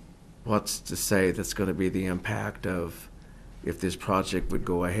what's to say that's going to be the impact of, if this project would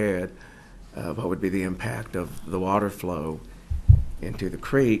go ahead, what would be the impact of the water flow into the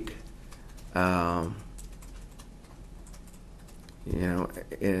creek, and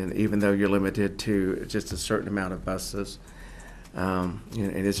even though you're limited to just a certain amount of buses,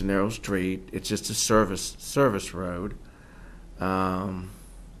 it is a narrow street, it's just a service road.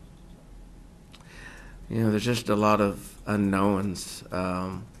 There's just a lot of unknowns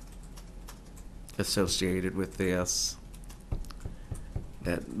associated with this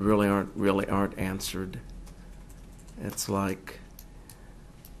that really aren't answered. It's like,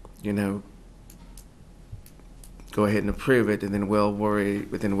 go ahead and approve it, and then we'll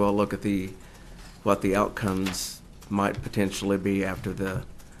look at what the outcomes might potentially be after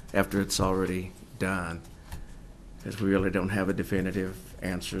it's already done, because we really don't have a definitive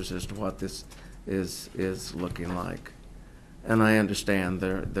answers as to what this is looking like. And I understand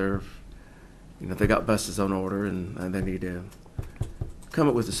they got buses on order, and they need to come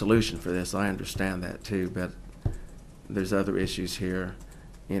up with a solution for this. I understand that too, but there's other issues here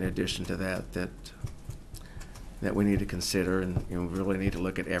in addition to that that we need to consider, and we really need to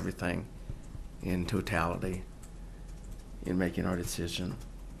look at everything in totality in making our decision.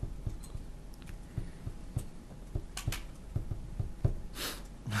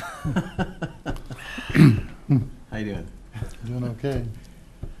 How you doing? Doing okay.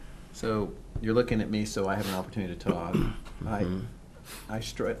 So you're looking at me, so I have an opportunity to talk.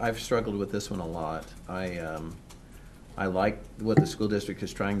 I've struggled with this one a lot. I like what the school district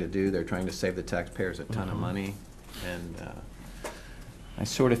is trying to do. They're trying to save the taxpayers a ton of money, and I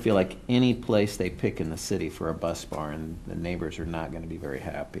sort of feel like any place they pick in the city for a bus barn, the neighbors are not going to be very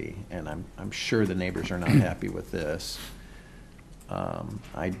happy, and I'm sure the neighbors are not happy with this.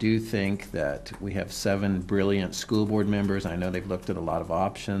 I do think that we have 7 brilliant school board members. I know they've looked at a lot of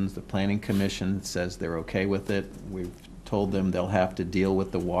options. The planning commission says they're okay with it. We've told them they'll have to deal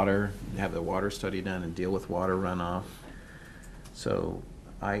with the water, have the water study done and deal with water runoff. So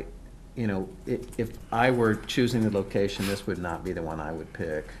if I were choosing the location, this would not be the one I would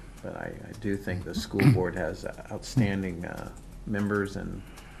pick. But I do think the school board has outstanding members, and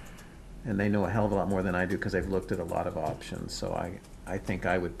they know a hell of a lot more than I do because they've looked at a lot of options. So I think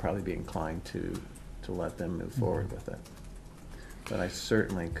I would probably be inclined to let them move forward with it. But I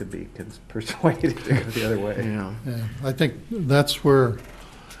certainly could be persuaded to go the other way. Yeah. Yeah, I think that's where,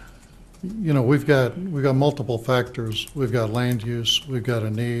 we've got multiple factors. We've got land use, we've got a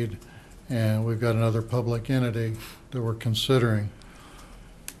need, and we've got another public entity that we're considering.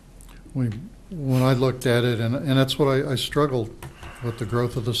 When I looked at it, and that's what I struggled with, the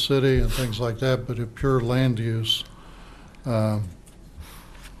growth of the city and things like that, but at pure land use,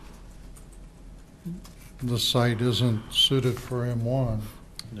 the site isn't suited for M1.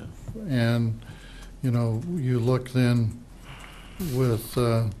 No. And, you look then with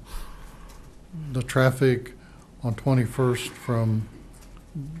the traffic on 21st from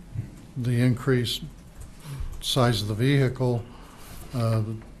the increased size of the vehicle,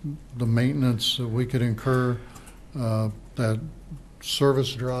 the maintenance that we could incur, that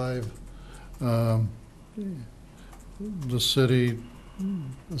service drive, the city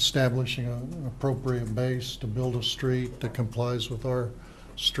establishing an appropriate base to build a street that complies with our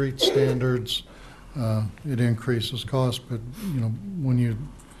street standards. It increases cost, but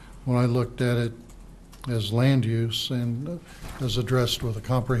when I looked at it as land use and as addressed with a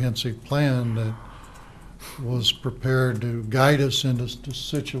comprehensive plan that was prepared to guide us into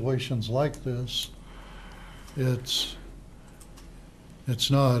situations like this, it's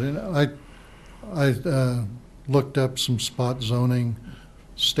not. And I looked up some spot zoning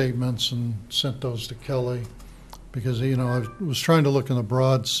statements and sent those to Kelly because, I was trying to look in the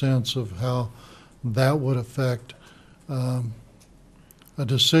broad sense of how that would affect a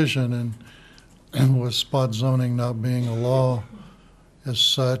decision, and with spot zoning not being a law as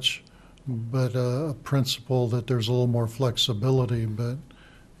such, but a principle that there's a little more flexibility. But,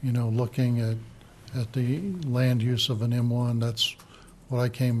 looking at the land use of an M1, that's what I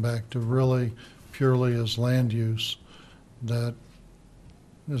came back to, really purely as land use. That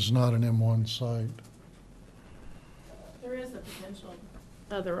is not an M1 site. There is a potential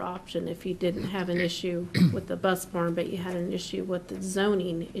other option if you didn't have an issue with the bus barn, but you had an issue with the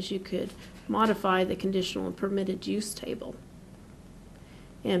zoning, is you could modify the conditional and permitted use table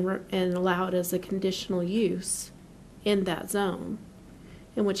and allow it as a conditional use in that zone,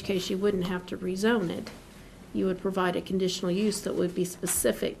 in which case you wouldn't have to rezone it. You would provide a conditional use that would be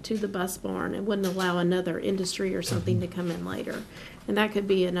specific to the bus barn and wouldn't allow another industry or something to come in later. And that could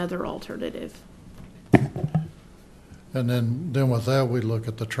be another alternative. And then with that, we look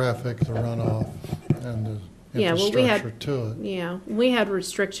at the traffic, the runoff, and the infrastructure to it. Yeah, we had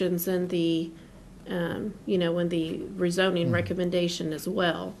restrictions in the, in the rezoning recommendation as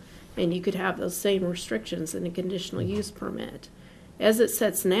well. And you could have those same restrictions in a conditional use permit. As it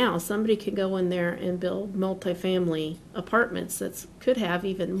sits now, somebody could go in there and build multifamily apartments that could have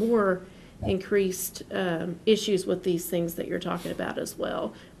even more increased issues with these things that you're talking about as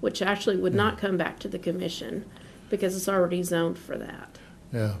well, which actually would not come back to the commission because it's already zoned for that.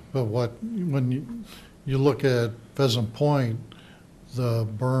 Yeah, but when you look at Pheasant Point, the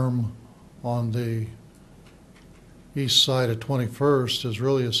berm on the east side of 21st is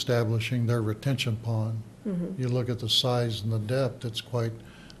really establishing their retention pond. You look at the size and the depth, it's quite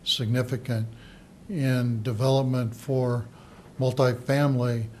significant. In development for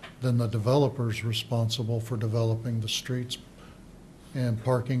multifamily, then the developer's responsible for developing the streets and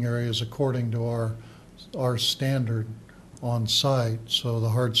parking areas according to our standard on site. So the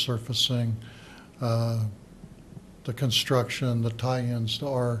hard surfacing, the construction, the tie-ins to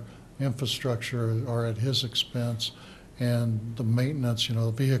our infrastructure are at his expense, and the maintenance,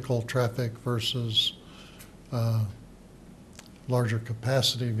 vehicle traffic versus larger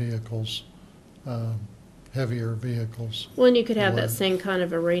capacity vehicles, heavier vehicles. Well, and you could have Well, that same kind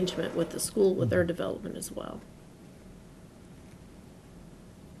of arrangement with the school with their development as well.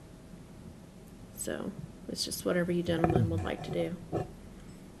 So it's just whatever you gentlemen would like to do.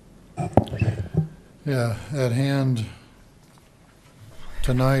 Yeah, at hand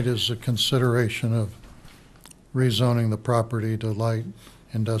tonight is a consideration of rezoning the property to light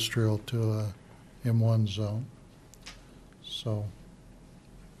industrial to a M1 zone. So,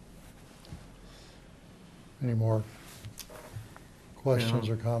 any more questions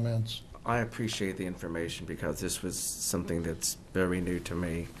or comments? I appreciate the information because this was something that's very new to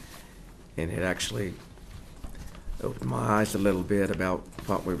me, and it actually opened my eyes a little bit about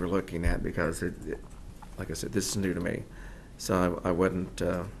what we were looking at because, like I said, this is new to me. So I wouldn't,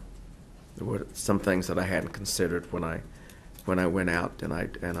 there were some things that I hadn't considered when I went out and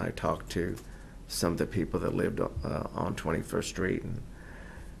I talked to some of the people that lived on 21st Street,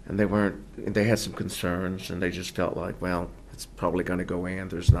 and they had some concerns, and they just felt like, well, it's probably going to go in.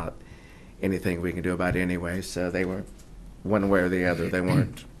 There's not anything we can do about it anyway. So they weren't one way or the other. They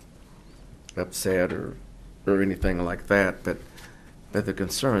weren't upset or anything like that. But the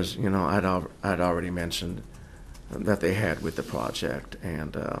concerns, you know, I'd already mentioned that they had with the project,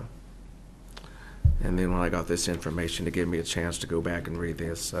 and then when I got this information to give me a chance to go back and read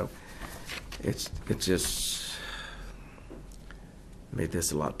this, so it just made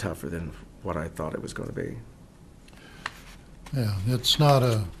this a lot tougher than what I thought it was going to be. Yeah, it's not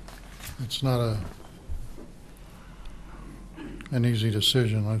an easy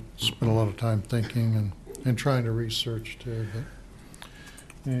decision. I spent a lot of time thinking and trying to research too, but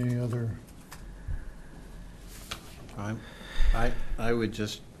any other? I would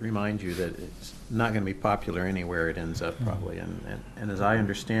just remind you that it's not going to be popular anywhere it ends up probably. And as I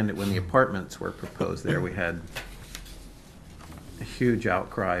understand it, when the apartments were proposed there, we had a huge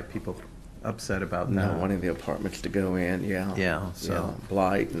outcry of people upset about Not that. wanting the apartments to go in, yeah. Yeah, so-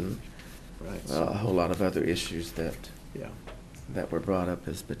 blight and Right, a whole lot of other issues that yeah. were brought up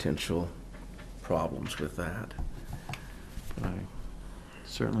as potential problems with that. I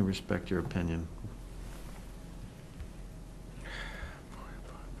certainly respect your opinion.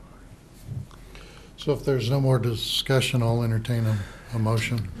 So if there's no more discussion, I'll entertain a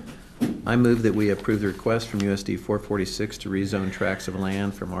motion. I move that we approve the request from USD 446 to rezone tracts of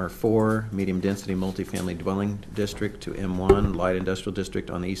land from R4, medium-density multifamily dwelling district, to M1, light industrial district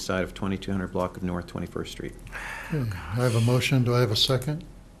on the east side of 2200 block of North 21st Street. Okay, I have a motion. Do I have a second?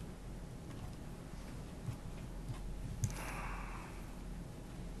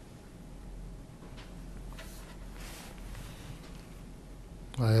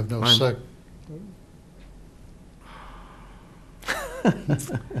 I have no sec.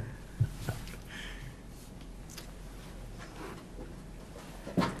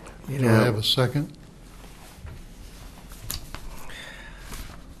 You Do I know, have a second?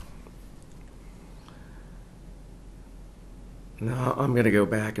 no, I'm going to go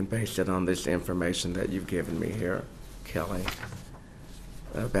back and base it on this information that you've given me here, Kelly,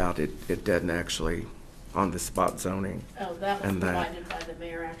 about it doesn't actually, on the spot zoning. Oh, that was And that- provided by the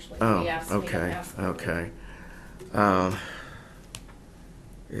mayor, actually. Oh, He asked me to okay, ask for it. okay.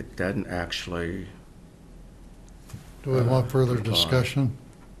 It doesn't actually, Do we want further Reply. discussion?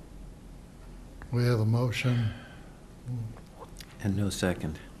 We have a motion. And no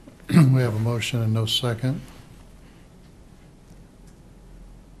second. We have a motion and no second.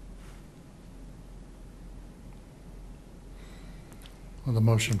 Well, the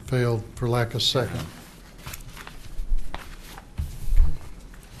motion failed for lack of second.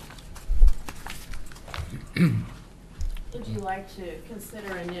 Would you like to consider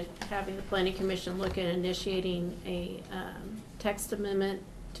having the planning commission look at initiating a text amendment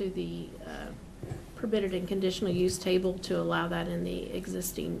to the permitted and conditional use table to allow that in the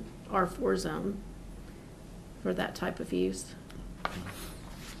existing R4 zone for that type of use?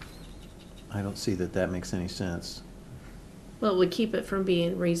 I don't see that that makes any sense, Well, it would keep it from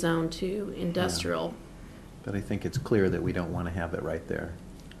being rezoned to industrial. but I think it's clear that we don't want to have it right there.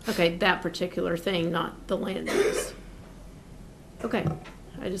 Okay, that particular thing, not the land use. Okay,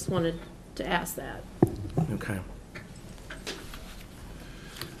 I just wanted to ask that. okay.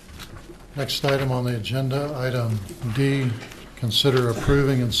 Next item on the agenda, item D, consider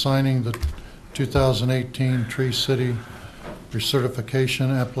approving and signing the 2018 Tree City recertification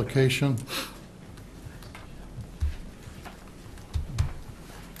application.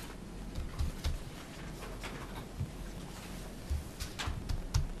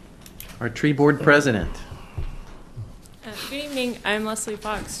 Our tree board president. Good evening. I'm Leslie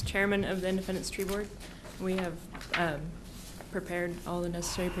Fox, Chairman of the Independence Tree Board. We have prepared all the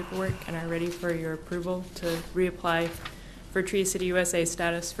necessary paperwork and are ready for your approval to reapply for Tree City USA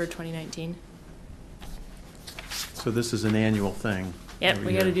status for 2019. So this is an annual thing? Yep, every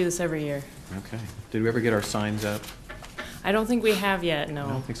we got to year? do this every year. Okay. Did we ever get our signs up? I don't think we have yet, no. I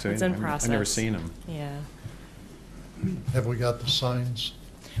don't think so. It's in either. process. I've never seen them. Yeah. Have we got the signs?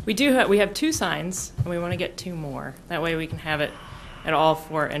 We do we have 2 signs, and we want to get 2 more. That way we can have it at all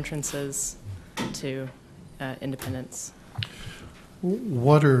 4 entrances to Independence.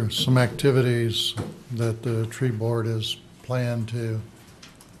 What are some activities that the tree board has planned to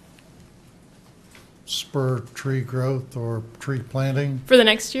spur tree growth or tree planting? For the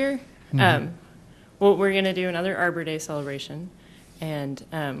next year, Mhm. well, we're going to do another Arbor Day celebration, and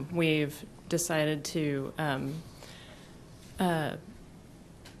we've decided to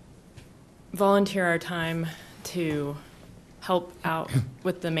volunteer our time to help out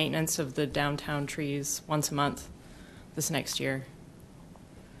with the maintenance of the downtown trees once a month this next year.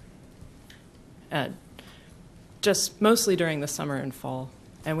 Just mostly during the summer and fall.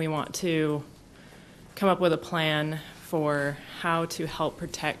 And we want to come up with a plan for how to help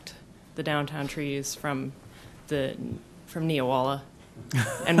protect the downtown trees from Neowalla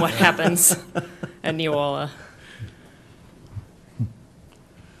and what happens at Neowalla.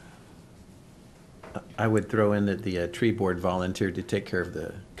 I would throw in that the tree board volunteered to take care of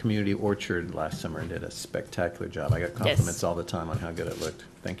the community orchard last summer and did a spectacular job. I got compliments all the time on how good it looked.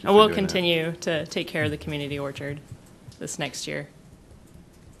 Thank you for We'll doing that. continue to take care of the community orchard this next year.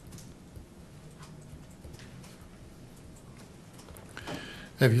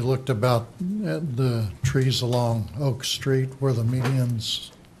 Have you looked about at the trees along Oak Street where the medians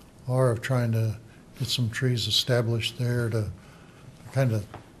are, of trying to get some trees established there to kind of,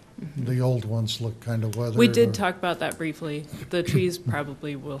 the old ones look kind of weathered? We did or- talk about that briefly. The trees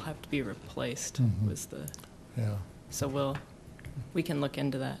probably will have to be replaced Mhm. was the, Yeah. so we can look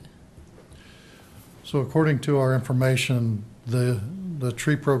into that. So according to our information, the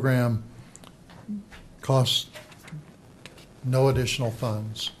tree program costs no additional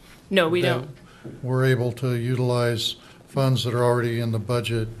funds. No, we That don't. We're able to utilize funds that are already in the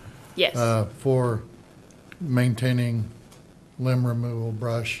budget Yes. for maintaining limb removal,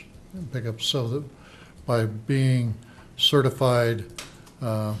 brush, and pickup, so that by being certified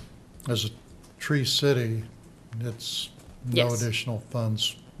as a tree city, it's no Yes. additional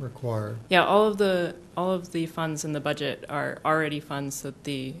funds required. Yeah, all of the funds in the budget are already funds that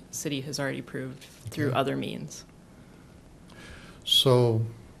the city has already approved through Okay. other means. So,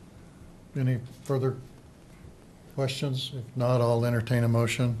 any further questions? If not, I'll entertain a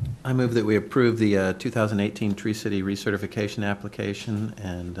motion. I move that we approve the 2018 Tree City recertification application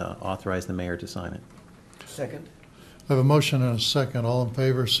and authorize the mayor to sign it. Second? I have a motion and a second. All in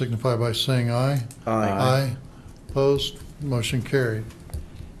favor signify by saying aye. Aye. Opposed? Motion carried.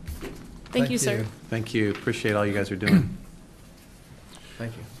 Thank you, sir. Thank you. Appreciate all you guys are doing.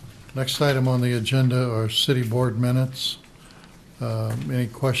 Thank you. Next item on the agenda are city board minutes. Any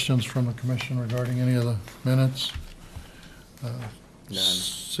questions from the commission regarding any of the minutes? None.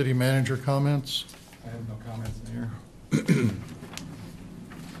 City manager comments? I have no comments in here.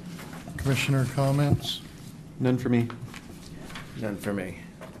 Commissioner comments? None for me. None for me.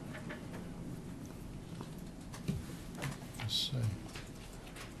 Let's see.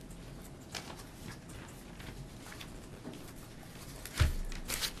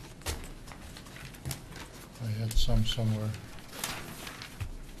 I had some somewhere.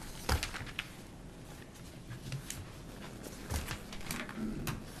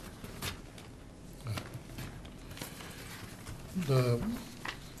 The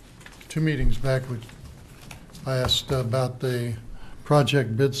 2 meetings back, I asked about the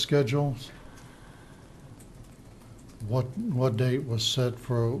project bid schedules. What date was set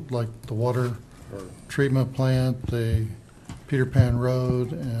for, like, the water treatment plant, the Peter Pan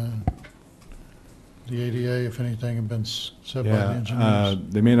Road, and the ADA, if anything had been set by the engineers?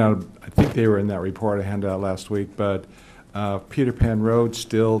 They may not, I think they were in that report I handed out last week, but Peter Pan Road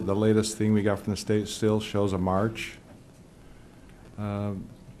still, the latest thing we got from the state still shows a March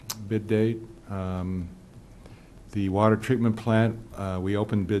bid date. The water treatment plant, we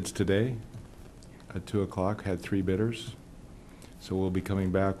opened bids today at 2 o'clock, had 3 bidders. So we'll be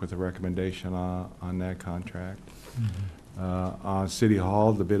coming back with a recommendation on that contract. On City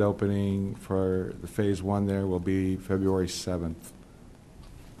Hall, the bid opening for the Phase 1 there will be February 7th.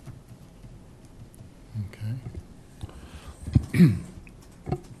 Okay.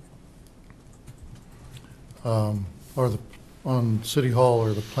 On City Hall,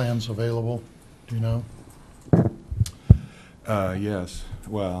 are the plans available? Do you know? Yes,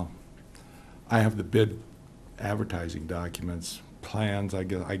 well, I have the bid advertising documents, plans, I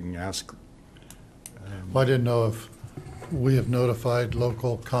guess I can ask. I didn't know if we have notified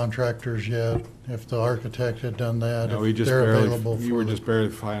local contractors yet, if the architect had done that, No, we if just they're barely, available we for were the- just barely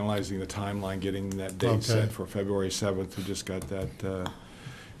finalizing the timeline, getting that date Okay. set for February 7th. We just got that,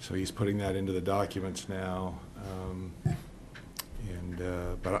 so he's putting that into the documents now.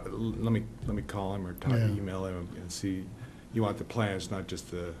 But let me call him or Yeah. email him and see. You want the plans, not just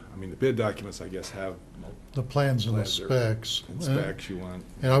the bid documents, I guess, have the plans and the plans or- specs. and specs you want.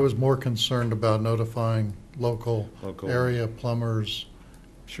 And I was more concerned about notifying local area plumbers,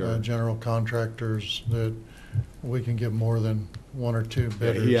 Sure. general contractors, that we can get more than one or two Yeah,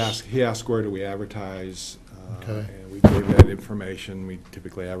 bidders. he asked where do we advertise, Okay. and we gave that information. We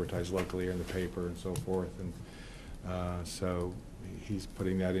typically advertise locally or in the paper and so forth, and so he's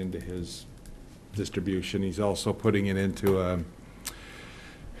putting that into his distribution. He's also putting it into a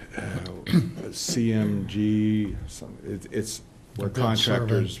CMG. It's where A bid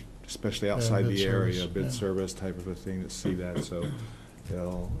contractors, survey. especially Yeah, outside bid the area, service, bid yeah. service type of a thing, that see that. So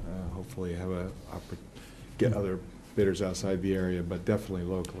they'll hopefully have get other bidders outside the area, but definitely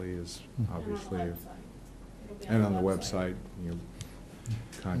locally is obviously, and on the website, Do we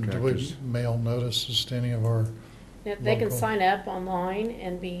contractors. mail notices to any of our, Yeah, they can Local. sign up online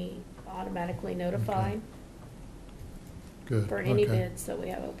and be automatically notified good? for any Okay. bids that we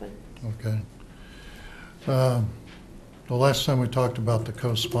have open. Okay. The last time we talked about the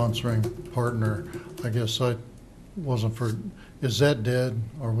co-sponsoring partner, I guess I wasn't is that dead?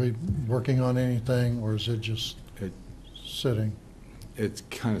 Are we working on anything, or is it just It- sitting? It's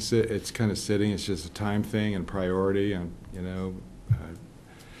kind of sitting. It's just a time thing and priority, and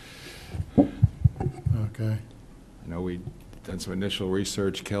Okay. I know we done some initial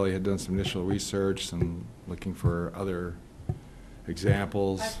research. Kelly had done some initial research and looking for other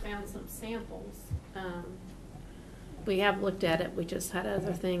examples. I found some samples. We have looked at it, we just had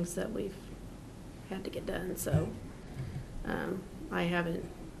other things that we've had to get done, so I haven't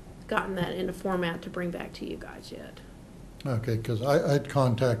gotten that in a format to bring back to you guys yet. Okay, because I'd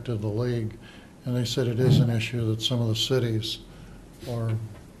contacted the league, and they said it is an issue that some of the cities are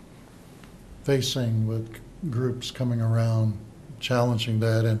facing with groups coming around challenging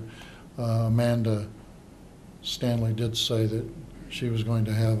that, and Amanda Stanley did say that she was going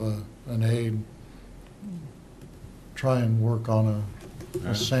to have an aide try and work on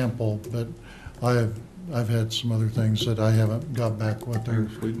a sample, but I've had some other things that I haven't got back with her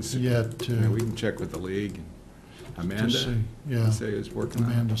We can see- yet to. Yeah, we can check with the league. to Amanda, see. Yeah. say is working on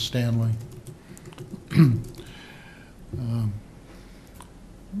it. Amanda Stanley.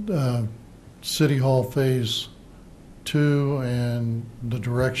 City Hall Phase 2 and the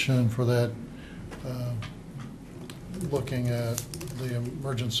direction for that, looking at the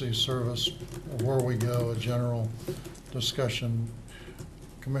emergency service, where we go, a general discussion.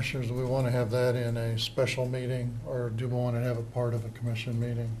 Commissioners, do we want to have that in a special meeting, or do we want to have it part of a commission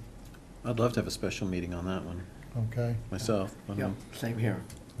meeting? I'd love to have a special meeting on that one, Okay. myself. Yeah, same here.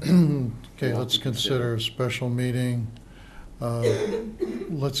 Okay, let's consider a special meeting.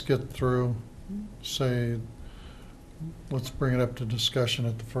 Let's get through, let's bring it up to discussion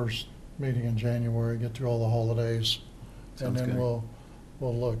at the first meeting in January, get through all the holidays. And Sounds then good.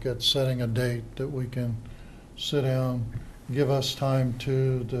 we'll look at setting a date that we can sit down, give us time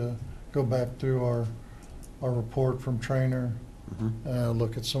to go back through our report from Trainer, Mhm.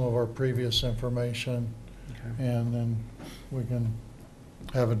 look at some of our previous information, Okay. and then we can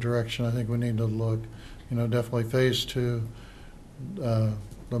have a direction. I think we need to look, definitely Phase 2, the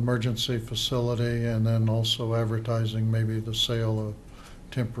emergency facility, and then also advertising maybe the sale of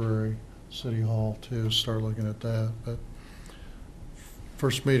temporary City Hall too, start looking at that. But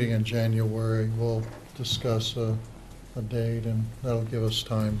first meeting in January, we'll discuss a date, and that'll give us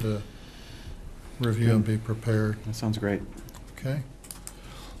time to review and be prepared. That sounds great. Okay.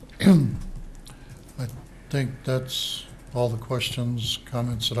 I think that's all the questions,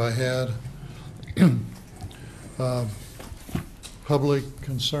 comments that I had. Public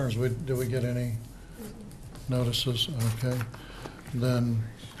concerns, did we get any notices? Okay. Then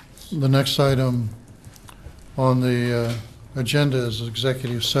the next item on the agenda is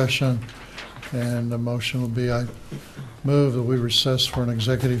executive session, and the motion will be, I move that we recess for an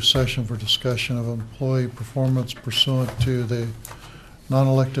executive session for discussion of employee performance pursuant to the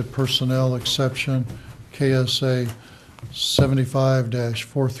non-elected personnel exception, KSA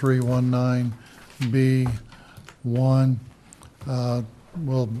 75-4319B1.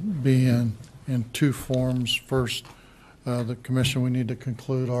 Will be in two forms. First, the commission, we need to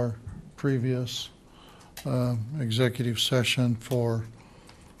conclude our previous executive session for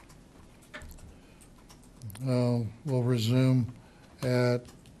We'll resume at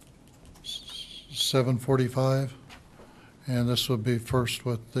 7:45, and this would be first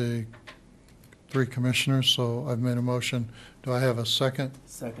with the three commissioners, so I've made a motion. Do I have a second?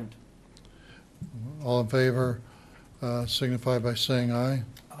 Second. All in favor, signify by saying aye.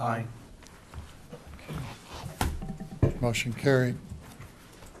 Aye. Motion carried.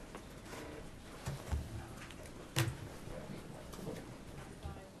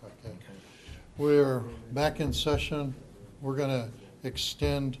 Okay. We're back in session. We're going to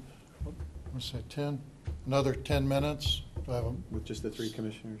extend, let's say, another 10 minutes. Do I have a, With just the three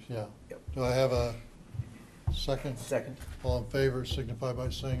commissioners? yeah. Yep. Do I have a second? Second. All in favor, signify by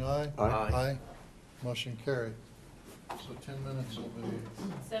saying aye. Aye. Aye. Motion carried. So 10 minutes will be.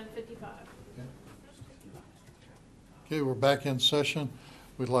 7:55. Okay, we're back in session.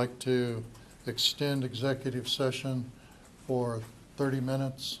 We'd like to extend executive session for 30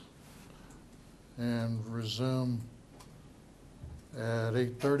 minutes and resume at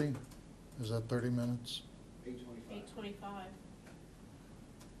 8:30. Is that 30 minutes? 8:25.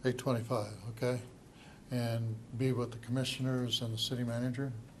 8:25, okay. And be with the commissioners and the city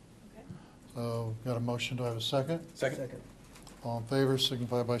manager. Okay. So, got a motion, do I have a second? Second. All in favor,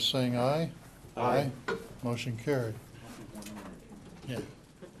 signify by saying aye. Aye. Motion carried. Yeah.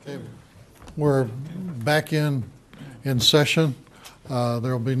 Okay, we're back in session. There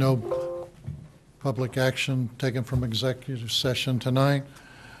will be no public action taken from executive session tonight.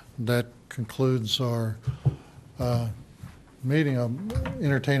 That concludes our meeting. I'll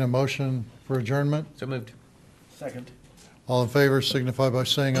entertain a motion for adjournment. So moved. Second. All in favor, signify by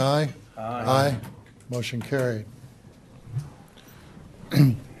saying aye. Aye. Motion carried.